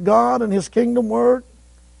against God and His kingdom word.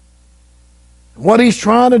 What He's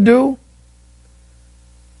trying to do.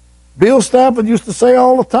 Bill Stafford used to say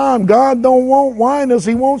all the time, God don't want whiners,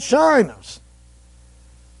 He wants shiners.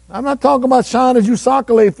 I'm not talking about shiners you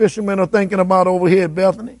Socolay fishermen are thinking about over here at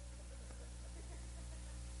Bethany.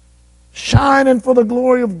 Shining for the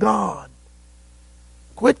glory of God.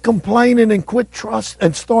 Quit complaining and quit trust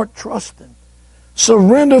and start trusting.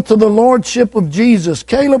 Surrender to the lordship of Jesus.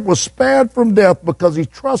 Caleb was spared from death because he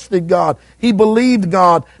trusted God. He believed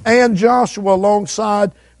God, and Joshua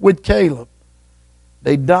alongside with Caleb.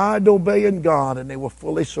 They died obeying God, and they were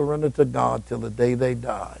fully surrendered to God till the day they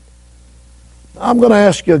died. I'm going to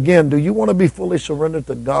ask you again, do you want to be fully surrendered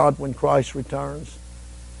to God when Christ returns?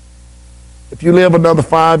 If you live another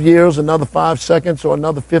 5 years, another 5 seconds, or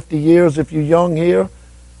another 50 years, if you're young here,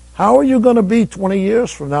 how are you going to be 20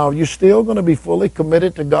 years from now? Are you still going to be fully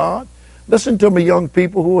committed to God? Listen to me, young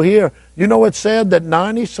people who are here. You know it's said that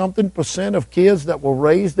 90-something% of kids that were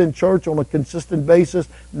raised in church on a consistent basis,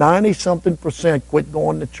 90-something% quit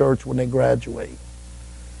going to church when they graduate.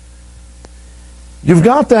 You've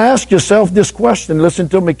got to ask yourself this question. Listen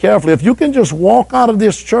to me carefully. If you can just walk out of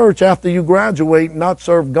this church after you graduate and not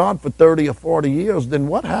serve God for 30 or 40 years, then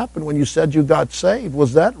what happened when you said you got saved?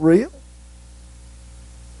 Was that real?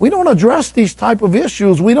 We don't address these type of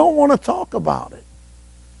issues. We don't want to talk about it.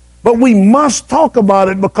 But we must talk about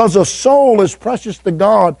it because a soul is precious to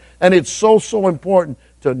God, and it's so, so important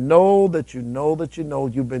to know that you know that you know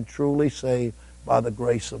you've been truly saved by the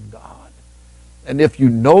grace of God. And if you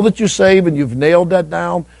know that you're saved and you've nailed that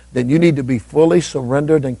down, then you need to be fully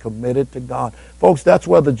surrendered and committed to God. Folks, that's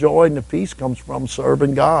where the joy and the peace comes from,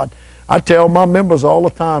 serving God. I tell my members all the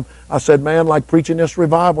time, I said, man, like preaching this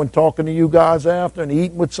revival and talking to you guys after and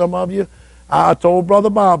eating with some of you, I told Brother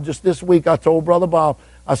Bob, just this week, I told Brother Bob,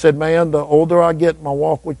 I said, man, the older I get in my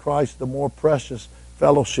walk with Christ, the more precious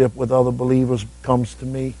fellowship with other believers comes to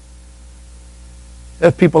me.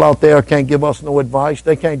 There's people out there can't give us no advice.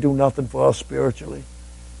 They can't do nothing for us spiritually.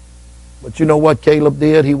 But you know what Caleb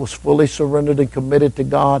did? He was fully surrendered and committed to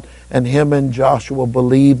God, and him and Joshua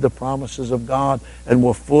believed the promises of God and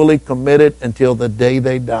were fully committed until the day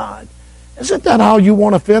they died. Isn't that how you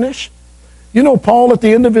want to finish? You know, Paul at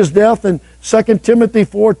the end of his death in 2 Timothy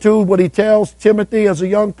 4:2, what he tells Timothy as a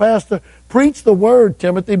young pastor, preach the word,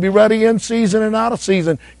 Timothy, be ready in season and out of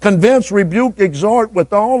season. Convince, rebuke, exhort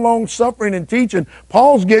with all long suffering and teaching.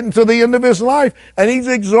 Paul's getting to the end of his life, and he's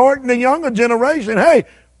exhorting the younger generation, hey,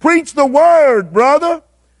 preach the word, brother.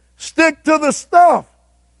 Stick to the stuff.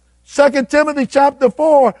 2 Timothy chapter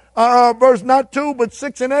 4, verse not 2, but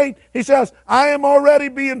 6 and 8, he says, I am already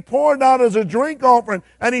being poured out as a drink offering.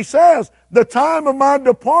 And he says, the time of my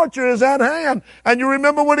departure is at hand. And you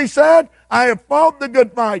remember what he said? I have fought the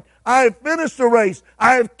good fight. I have finished the race.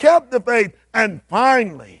 I have kept the faith. And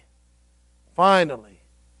finally,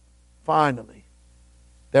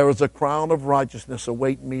 there is a crown of righteousness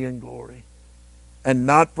awaiting me in glory. And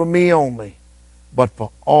not for me only, but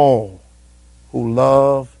for all who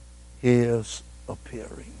love His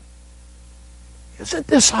appearing. Isn't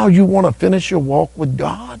this how you want to finish your walk with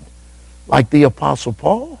God? Like the Apostle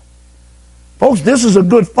Paul? Folks, this is a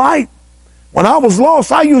good fight. When I was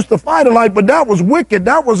lost, I used to fight a lot, but that was wicked.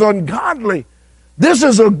 That was ungodly. This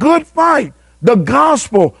is a good fight. The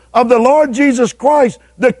gospel of the Lord Jesus Christ,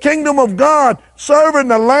 the kingdom of God, serving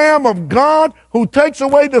the Lamb of God who takes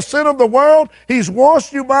away the sin of the world. He's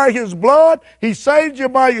washed you by His blood. He saved you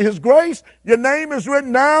by His grace. Your name is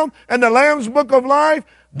written down in the Lamb's book of life.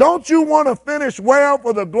 Don't you want to finish well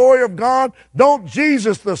for the glory of God? Don't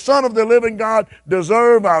Jesus, the Son of the living God,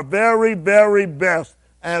 deserve our very, very best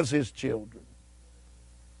as His children?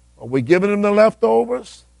 Are we giving Him the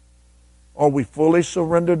leftovers? Or are we fully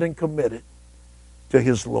surrendered and committed to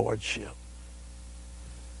His lordship?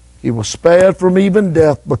 He was spared from even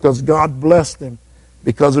death because God blessed him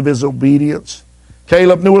because of his obedience.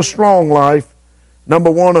 Caleb knew a strong life.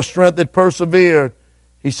 Number one, a strength that persevered.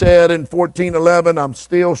 He said in 14:11, I'm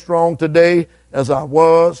still strong today as I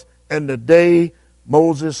was, and the day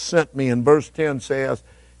Moses sent me. And verse 10 says,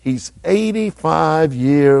 he's 85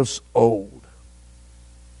 years old.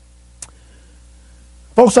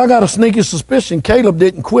 Folks, I got a sneaky suspicion Caleb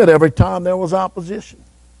didn't quit every time there was opposition.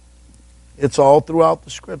 It's all throughout the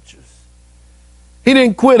scriptures. He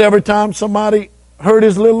didn't quit every time somebody hurt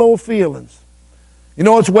his little old feelings. You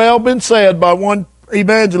know, it's well been said by one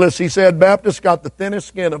evangelist. He said, Baptists got the thinnest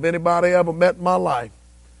skin of anybody I ever met in my life.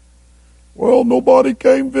 Well, nobody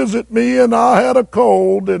came visit me and I had a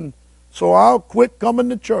cold, and so I'll quit coming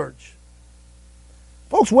to church.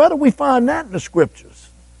 Folks, where do we find that in the scriptures?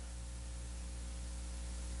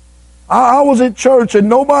 I was at church and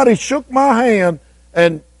nobody shook my hand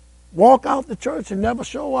and walk out the church and never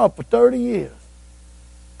show up for 30 years.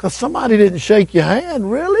 Because somebody didn't shake your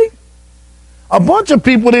hand, really? A bunch of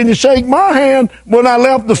people didn't shake my hand when I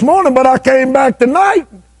left this morning, but I came back tonight.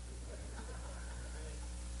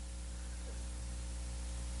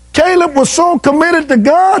 Caleb was so committed to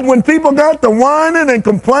God, when people got to whining and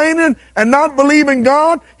complaining and not believing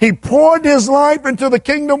God, he poured his life into the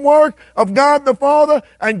kingdom work of God the Father,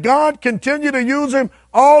 and God continued to use him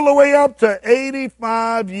all the way up to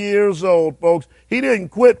 85 years old, folks. He didn't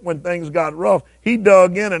quit when things got rough. He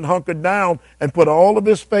dug in and hunkered down and put all of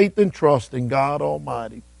his faith and trust in God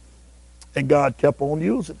Almighty. And God kept on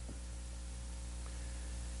using him.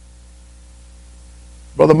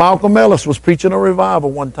 Brother Malcolm Ellis was preaching a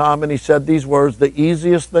revival one time, and he said these words, the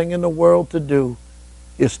easiest thing in the world to do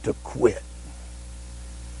is to quit.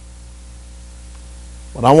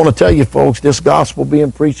 But I want to tell you, folks, this gospel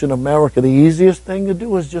being preached in America, the easiest thing to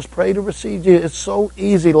do is just pray to receive Jesus. It's so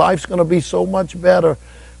easy. Life's going to be so much better.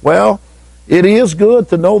 Well, it is good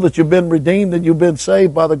to know that you've been redeemed and you've been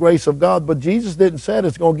saved by the grace of God, but Jesus didn't say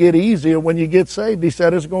it's going to get easier when you get saved. He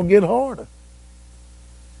said it's going to get harder.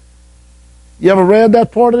 You ever read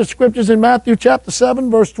that part of the scriptures in Matthew chapter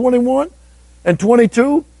 7, verse 21 and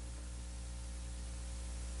 22?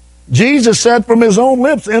 Jesus said from his own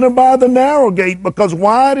lips, enter by the narrow gate, because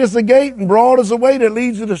wide is the gate and broad is the way that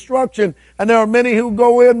leads to destruction, and there are many who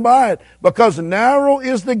go in by it. Because narrow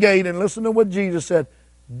is the gate, and listen to what Jesus said,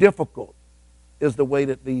 difficult is the way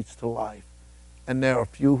that leads to life, and there are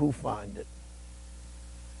few who find it.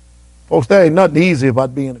 Folks, there ain't nothing easy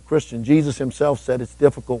about being a Christian. Jesus himself said it's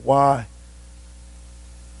difficult. Why?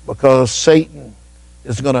 Because Satan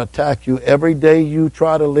is going to attack you every day you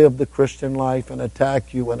try to live the Christian life, and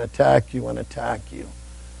attack you and attack you and attack you.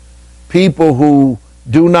 People who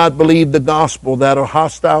do not believe the gospel, that are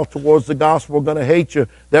hostile towards the gospel, are going to hate you.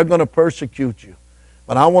 They're going to persecute you.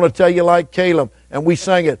 But I want to tell you, like Caleb, and we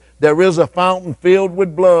sang it, there is a fountain filled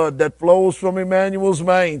with blood that flows from Emmanuel's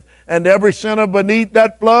veins, and every sinner beneath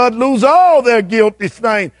that blood lose all their guilty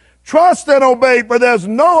stain. Trust and obey, for there's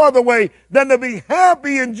no other way than to be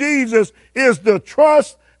happy in Jesus is to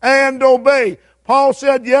trust and obey. Paul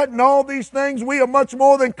said, yet in all these things we are much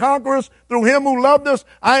more than conquerors through him who loved us.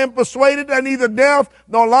 I am persuaded that neither death,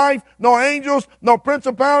 nor life, nor angels, nor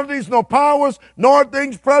principalities, nor powers, nor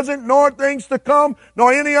things present, nor things to come,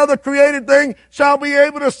 nor any other created thing shall be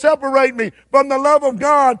able to separate me from the love of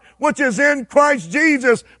God, which is in Christ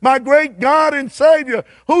Jesus, my great God and Savior.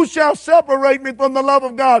 Who shall separate me from the love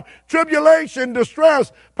of God? Tribulation,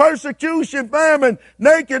 distress, persecution, famine,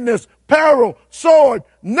 nakedness, peril, sword.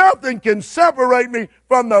 Nothing can separate me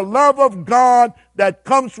from the love of God that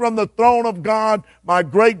comes from the throne of God. My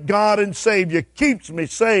great God and Savior keeps me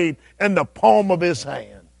saved in the palm of his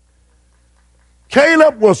hand.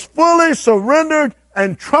 Caleb was fully surrendered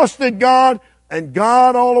and trusted God, and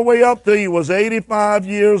God all the way up till he was 85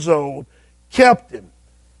 years old kept him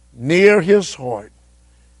near his heart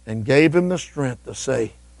and gave him the strength to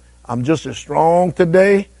say, I'm just as strong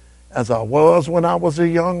today as I was when I was a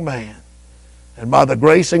young man. And by the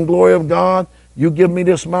grace and glory of God, you give me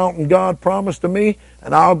this mountain God promised to me,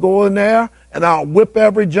 and I'll go in there and I'll whip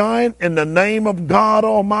every giant in the name of God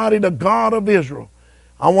Almighty, the God of Israel.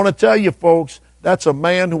 I want to tell you, folks, that's a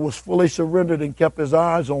man who was fully surrendered and kept his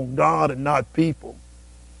eyes on God and not people.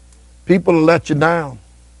 People will let you down.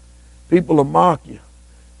 People will mock you.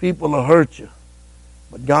 People will hurt you.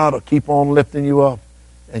 But God will keep on lifting you up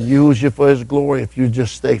and use you for his glory if you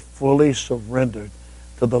just stay fully surrendered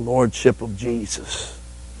to the lordship of Jesus.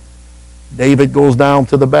 David goes down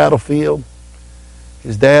to the battlefield.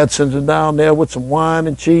 His dad sends him down there with some wine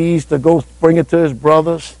and cheese to go bring it to his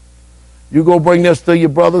brothers. You go bring this to your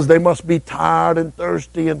brothers. They must be tired and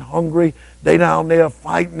thirsty and hungry. They down there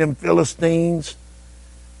fighting them Philistines.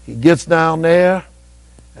 He gets down there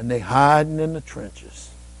and they hiding in the trenches,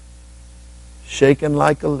 shaking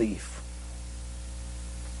like a leaf.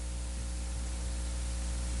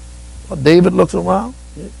 Well, David looks around.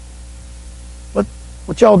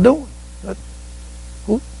 What y'all doing?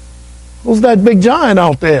 Who's that big giant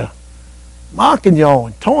out there mocking y'all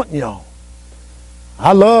and taunting y'all?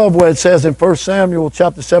 I love what it says in 1 Samuel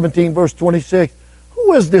chapter 17, verse 26.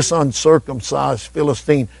 Who is this uncircumcised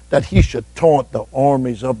Philistine that he should taunt the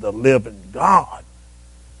armies of the living God?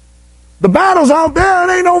 The battle's out there.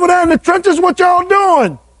 It ain't over there in the trenches. What y'all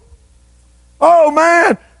doing? Oh,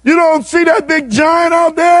 man. You don't see that big giant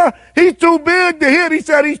out there? He's too big to hit. He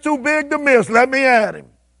said he's too big to miss. Let me at him.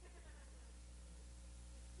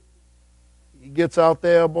 He gets out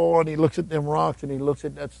there, boy, and he looks at them rocks, and he looks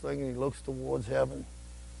at that thing, and he looks towards heaven.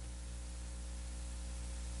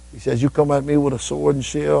 He says, you come at me with a sword and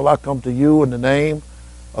shield. I come to you in the name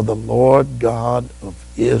of the Lord God of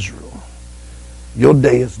Israel. Your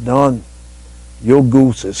day is done. Your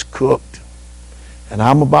goose is cooked. And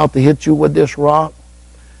I'm about to hit you with this rock.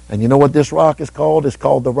 And you know what this rock is called? It's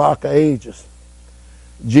called the Rock of Ages.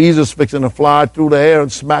 Jesus fixing to fly through the air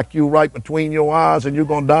and smack you right between your eyes, and you're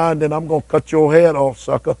going to die, and then I'm going to cut your head off,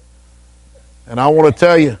 sucker. And I want to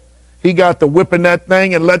tell you, he got to whipping that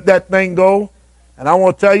thing and let that thing go. And I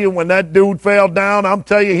want to tell you, when that dude fell down, I'm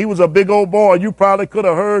telling you, he was a big old boy. You probably could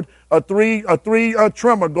have heard a three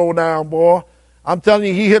tremor go down, boy. I'm telling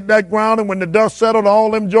you, he hit that ground, and when the dust settled,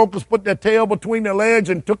 all them jokers put their tail between their legs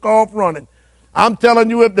and took off running. I'm telling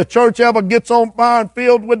you, if the church ever gets on fire and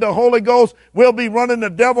filled with the Holy Ghost, we'll be running the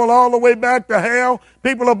devil all the way back to hell.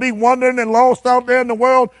 People will be wondering and lost out there in the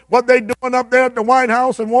world what they doing up there at the White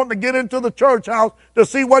House and wanting to get into the church house to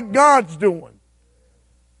see what God's doing.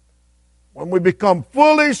 When we become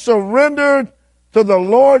fully surrendered to the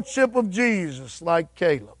lordship of Jesus, like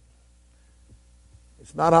Caleb.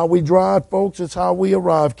 It's not how we drive, folks, it's how we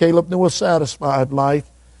arrive. Caleb knew a satisfied life.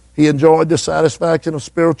 He enjoyed the satisfaction of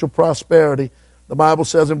spiritual prosperity. The Bible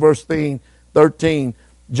says in verse 13,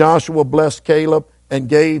 Joshua blessed Caleb and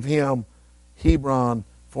gave him Hebron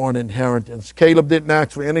for an inheritance. Caleb didn't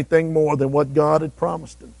ask for anything more than what God had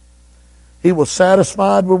promised him. He was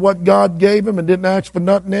satisfied with what God gave him and didn't ask for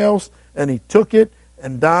nothing else, and he took it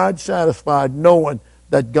and died satisfied, knowing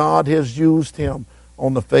that God has used him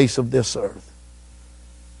on the face of this earth.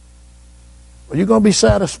 Are you going to be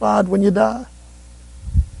satisfied when you die?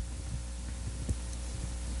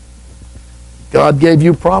 God gave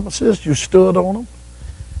you promises, you stood on them.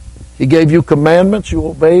 He gave you commandments, you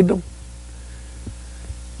obeyed them.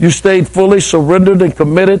 You stayed fully surrendered and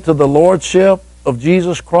committed to the lordship of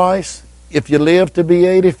Jesus Christ. If you live to be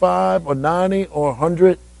 85 or 90 or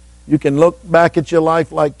 100, you can look back at your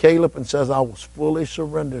life like Caleb and says, I was fully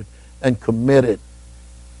surrendered and committed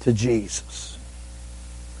to Jesus.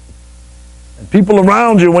 And people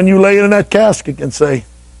around you, when you lay in that casket, can say,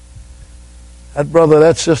 that brother,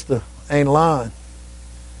 that sister ain't lying.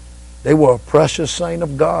 They were a precious saint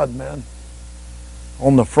of God, man.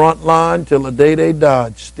 On the front line till the day they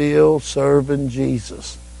died, still serving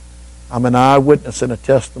Jesus. I'm an eyewitness and a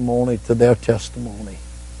testimony to their testimony.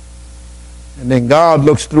 And then God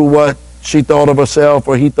looks through what she thought of herself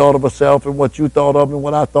or he thought of herself and what you thought of and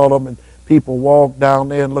what I thought of, and people walk down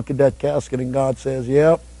there and look at that casket, and God says,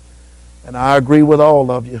 yep, and I agree with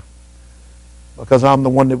all of you because I'm the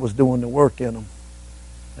one that was doing the work in them.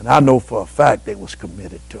 And I know for a fact they was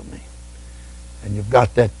committed to me. And you've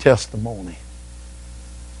got that testimony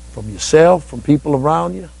from yourself, from people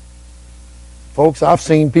around you. Folks, I've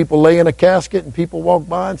seen people lay in a casket and people walk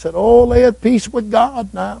by and said, oh, they at peace with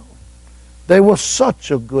God now. They were such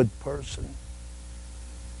a good person.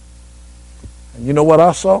 And you know what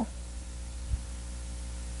I saw?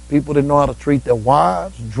 People didn't know how to treat their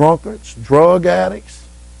wives, drunkards, drug addicts,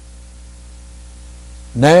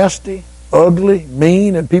 nasty, ugly,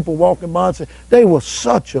 mean, and people walking by and say, they were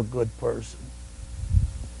such a good person.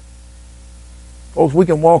 Folks, we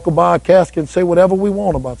can walk by a casket and say whatever we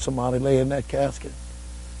want about somebody laying in that casket.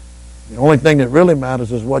 The only thing that really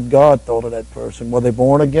matters is what God thought of that person. Were they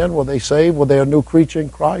born again? Were they saved? Were they a new creature in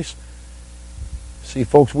Christ? See,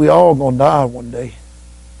 folks, we all going to die one day.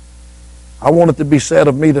 I want it to be said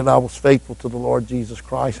of me that I was faithful to the Lord Jesus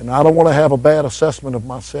Christ, and I don't want to have a bad assessment of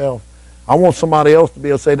myself. I want somebody else to be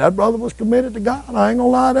able to say, that brother was committed to God. I ain't going to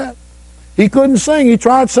lie to that. He couldn't sing. He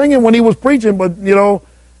tried singing when he was preaching, but, you know,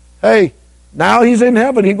 hey, now he's in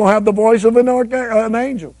heaven. He's going to have the voice of an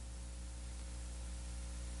angel.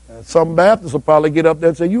 And some Baptists will probably get up there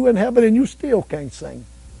and say, you in heaven and you still can't sing.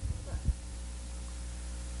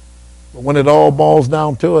 But when it all boils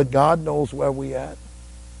down to it, God knows where we at.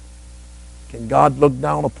 Can God look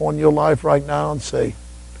down upon your life right now and say,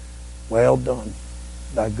 well done.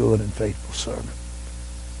 thy good and faithful servant.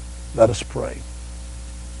 Let us pray.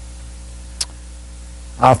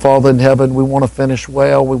 Our Father in heaven, we want to finish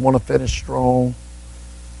well. We want to finish strong.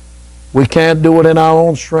 We can't do it in our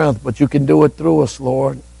own strength, but you can do it through us,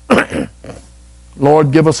 Lord.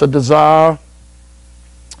 Lord, give us a desire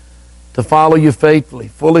to follow you faithfully,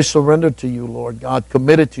 fully surrendered to you, Lord God,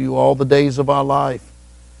 committed to you all the days of our life.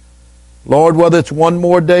 Lord, whether it's one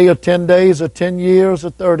more day or 10 days or 10 years or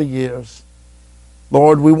 30 years,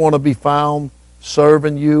 Lord, we want to be found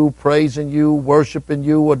serving you, praising you, worshiping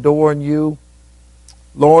you, adoring you.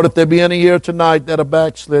 Lord, if there be any here tonight that are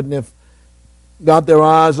backslidden, if got their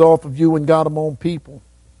eyes off of you and got them on people,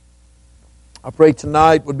 I pray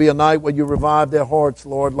tonight would be a night where you revive their hearts,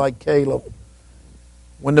 Lord, like Caleb.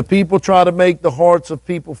 When the people try to make the hearts of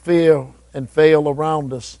people fear and fail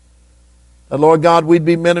around us, that, Lord God, we'd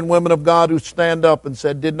be men and women of God who stand up and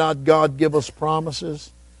said, did not God give us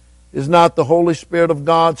promises? Is not the Holy Spirit of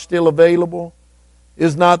God still available?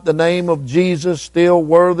 Is not the name of Jesus still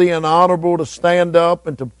worthy and honorable to stand up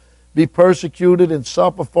and to be persecuted and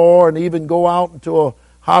suffer for and even go out into a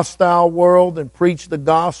hostile world and preach the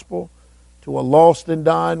gospel to a lost and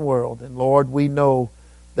dying world? And Lord, we know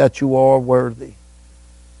that you are worthy.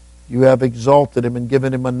 You have exalted him and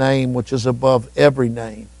given him a name which is above every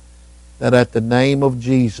name, that at the name of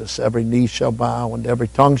Jesus every knee shall bow and every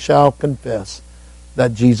tongue shall confess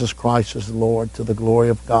that Jesus Christ is Lord, to the glory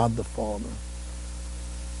of God the Father.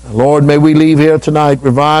 And Lord, may we leave here tonight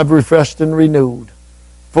revived, refreshed, and renewed,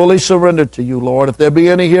 fully surrendered to you, Lord. If there be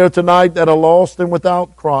any here tonight that are lost and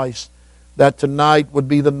without Christ, that tonight would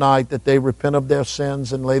be the night that they repent of their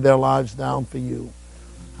sins and lay their lives down for you.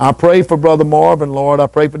 I pray for Brother Marvin, Lord. I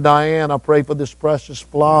pray for Diane. I pray for this precious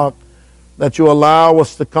flock, that you allow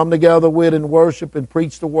us to come together with and worship and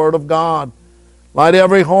preach the Word of God. Light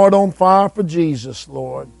every heart on fire for Jesus,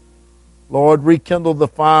 Lord. Lord, rekindle the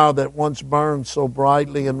fire that once burned so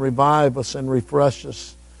brightly and revive us and refresh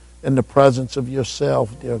us in the presence of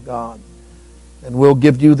yourself, dear God. And we'll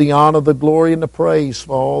give you the honor, the glory, and the praise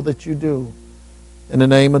for all that you do. In the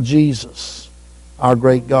name of Jesus, our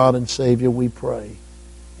great God and Savior, we pray.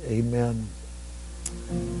 Amen.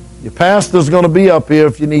 Your pastor's going to be up here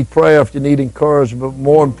if you need prayer, if you need encouragement. But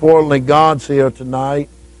more importantly, God's here tonight.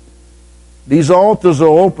 These altars are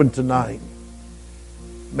open tonight.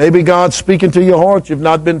 Maybe God's speaking to your heart. You've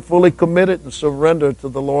not been fully committed and surrendered to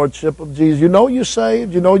the Lordship of Jesus. You know you're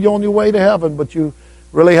saved. You know you're on your way to heaven, but you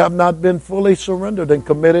really have not been fully surrendered and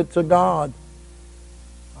committed to God.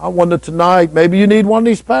 I wonder tonight, maybe you need one of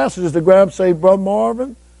these pastors to grab and say, Brother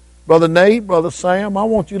Marvin, Brother Nate, Brother Sam, I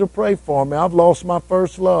want you to pray for me. I've lost my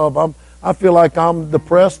first love. I feel like I'm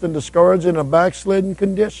depressed and discouraged in a backslidden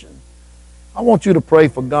condition. I want you to pray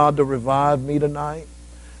for God to revive me tonight.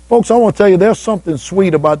 Folks, I want to tell you, there's something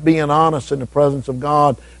sweet about being honest in the presence of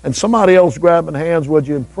God and somebody else grabbing hands with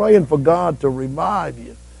you and praying for God to revive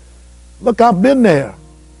you. Look, I've been there.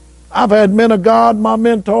 I've had men of God, my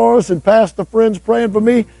mentors and pastor friends praying for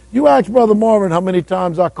me. You ask Brother Marvin how many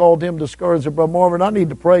times I called him discouraged. Brother Marvin, I need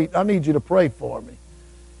you to pray for me.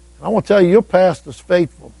 And I want to tell you, your pastor's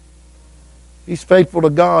faithful. He's faithful to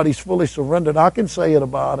God. He's fully surrendered. I can say it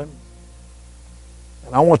about him.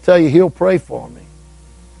 And I want to tell you, he'll pray for me.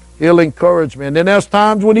 He'll encourage me. And then there's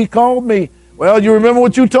times when he called me, well, you remember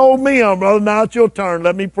what you told me, brother? Now it's your turn.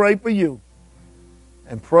 Let me pray for you.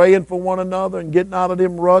 And praying for one another and getting out of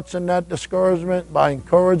them ruts and that discouragement by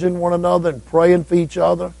encouraging one another and praying for each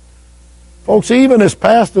other. Folks, even as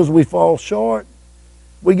pastors, we fall short.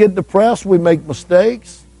 We get depressed. We make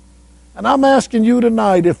mistakes. And I'm asking you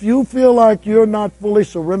tonight, if you feel like you're not fully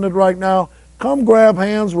surrendered right now, come grab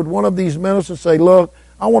hands with one of these ministers and say, look,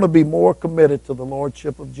 I want to be more committed to the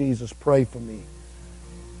Lordship of Jesus. Pray for me.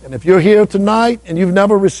 And if you're here tonight and you've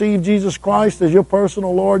never received Jesus Christ as your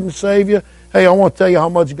personal Lord and Savior, hey, I want to tell you how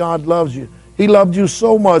much God loves you. He loved you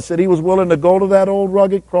so much that he was willing to go to that old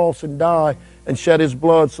rugged cross and die and shed his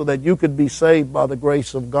blood so that you could be saved by the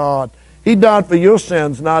grace of God. He died for your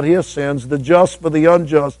sins, not his sins, the just for the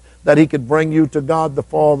unjust, that he could bring you to God the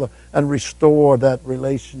Father and restore that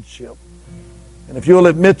relationship. And if you'll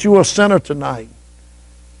admit you're a sinner tonight,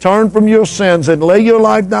 turn from your sins and lay your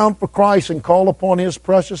life down for Christ and call upon his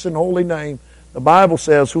precious and holy name. The Bible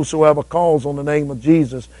says, whosoever calls on the name of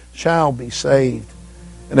Jesus shall be saved.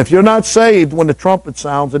 And if you're not saved when the trumpet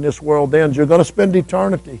sounds and this world ends, you're going to spend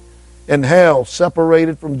eternity in hell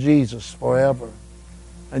separated from Jesus forever.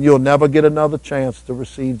 And you'll never get another chance to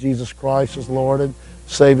receive Jesus Christ as Lord and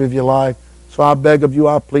Savior of your life. So I beg of you,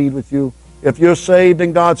 I plead with you, if you're saved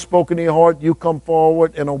and God's spoken to your heart, you come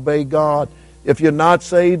forward and obey God. If you're not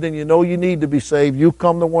saved and you know you need to be saved, you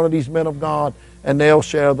come to one of these men of God and they'll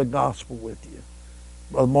share the gospel with you.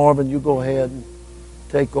 Brother Marvin, you go ahead and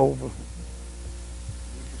take over.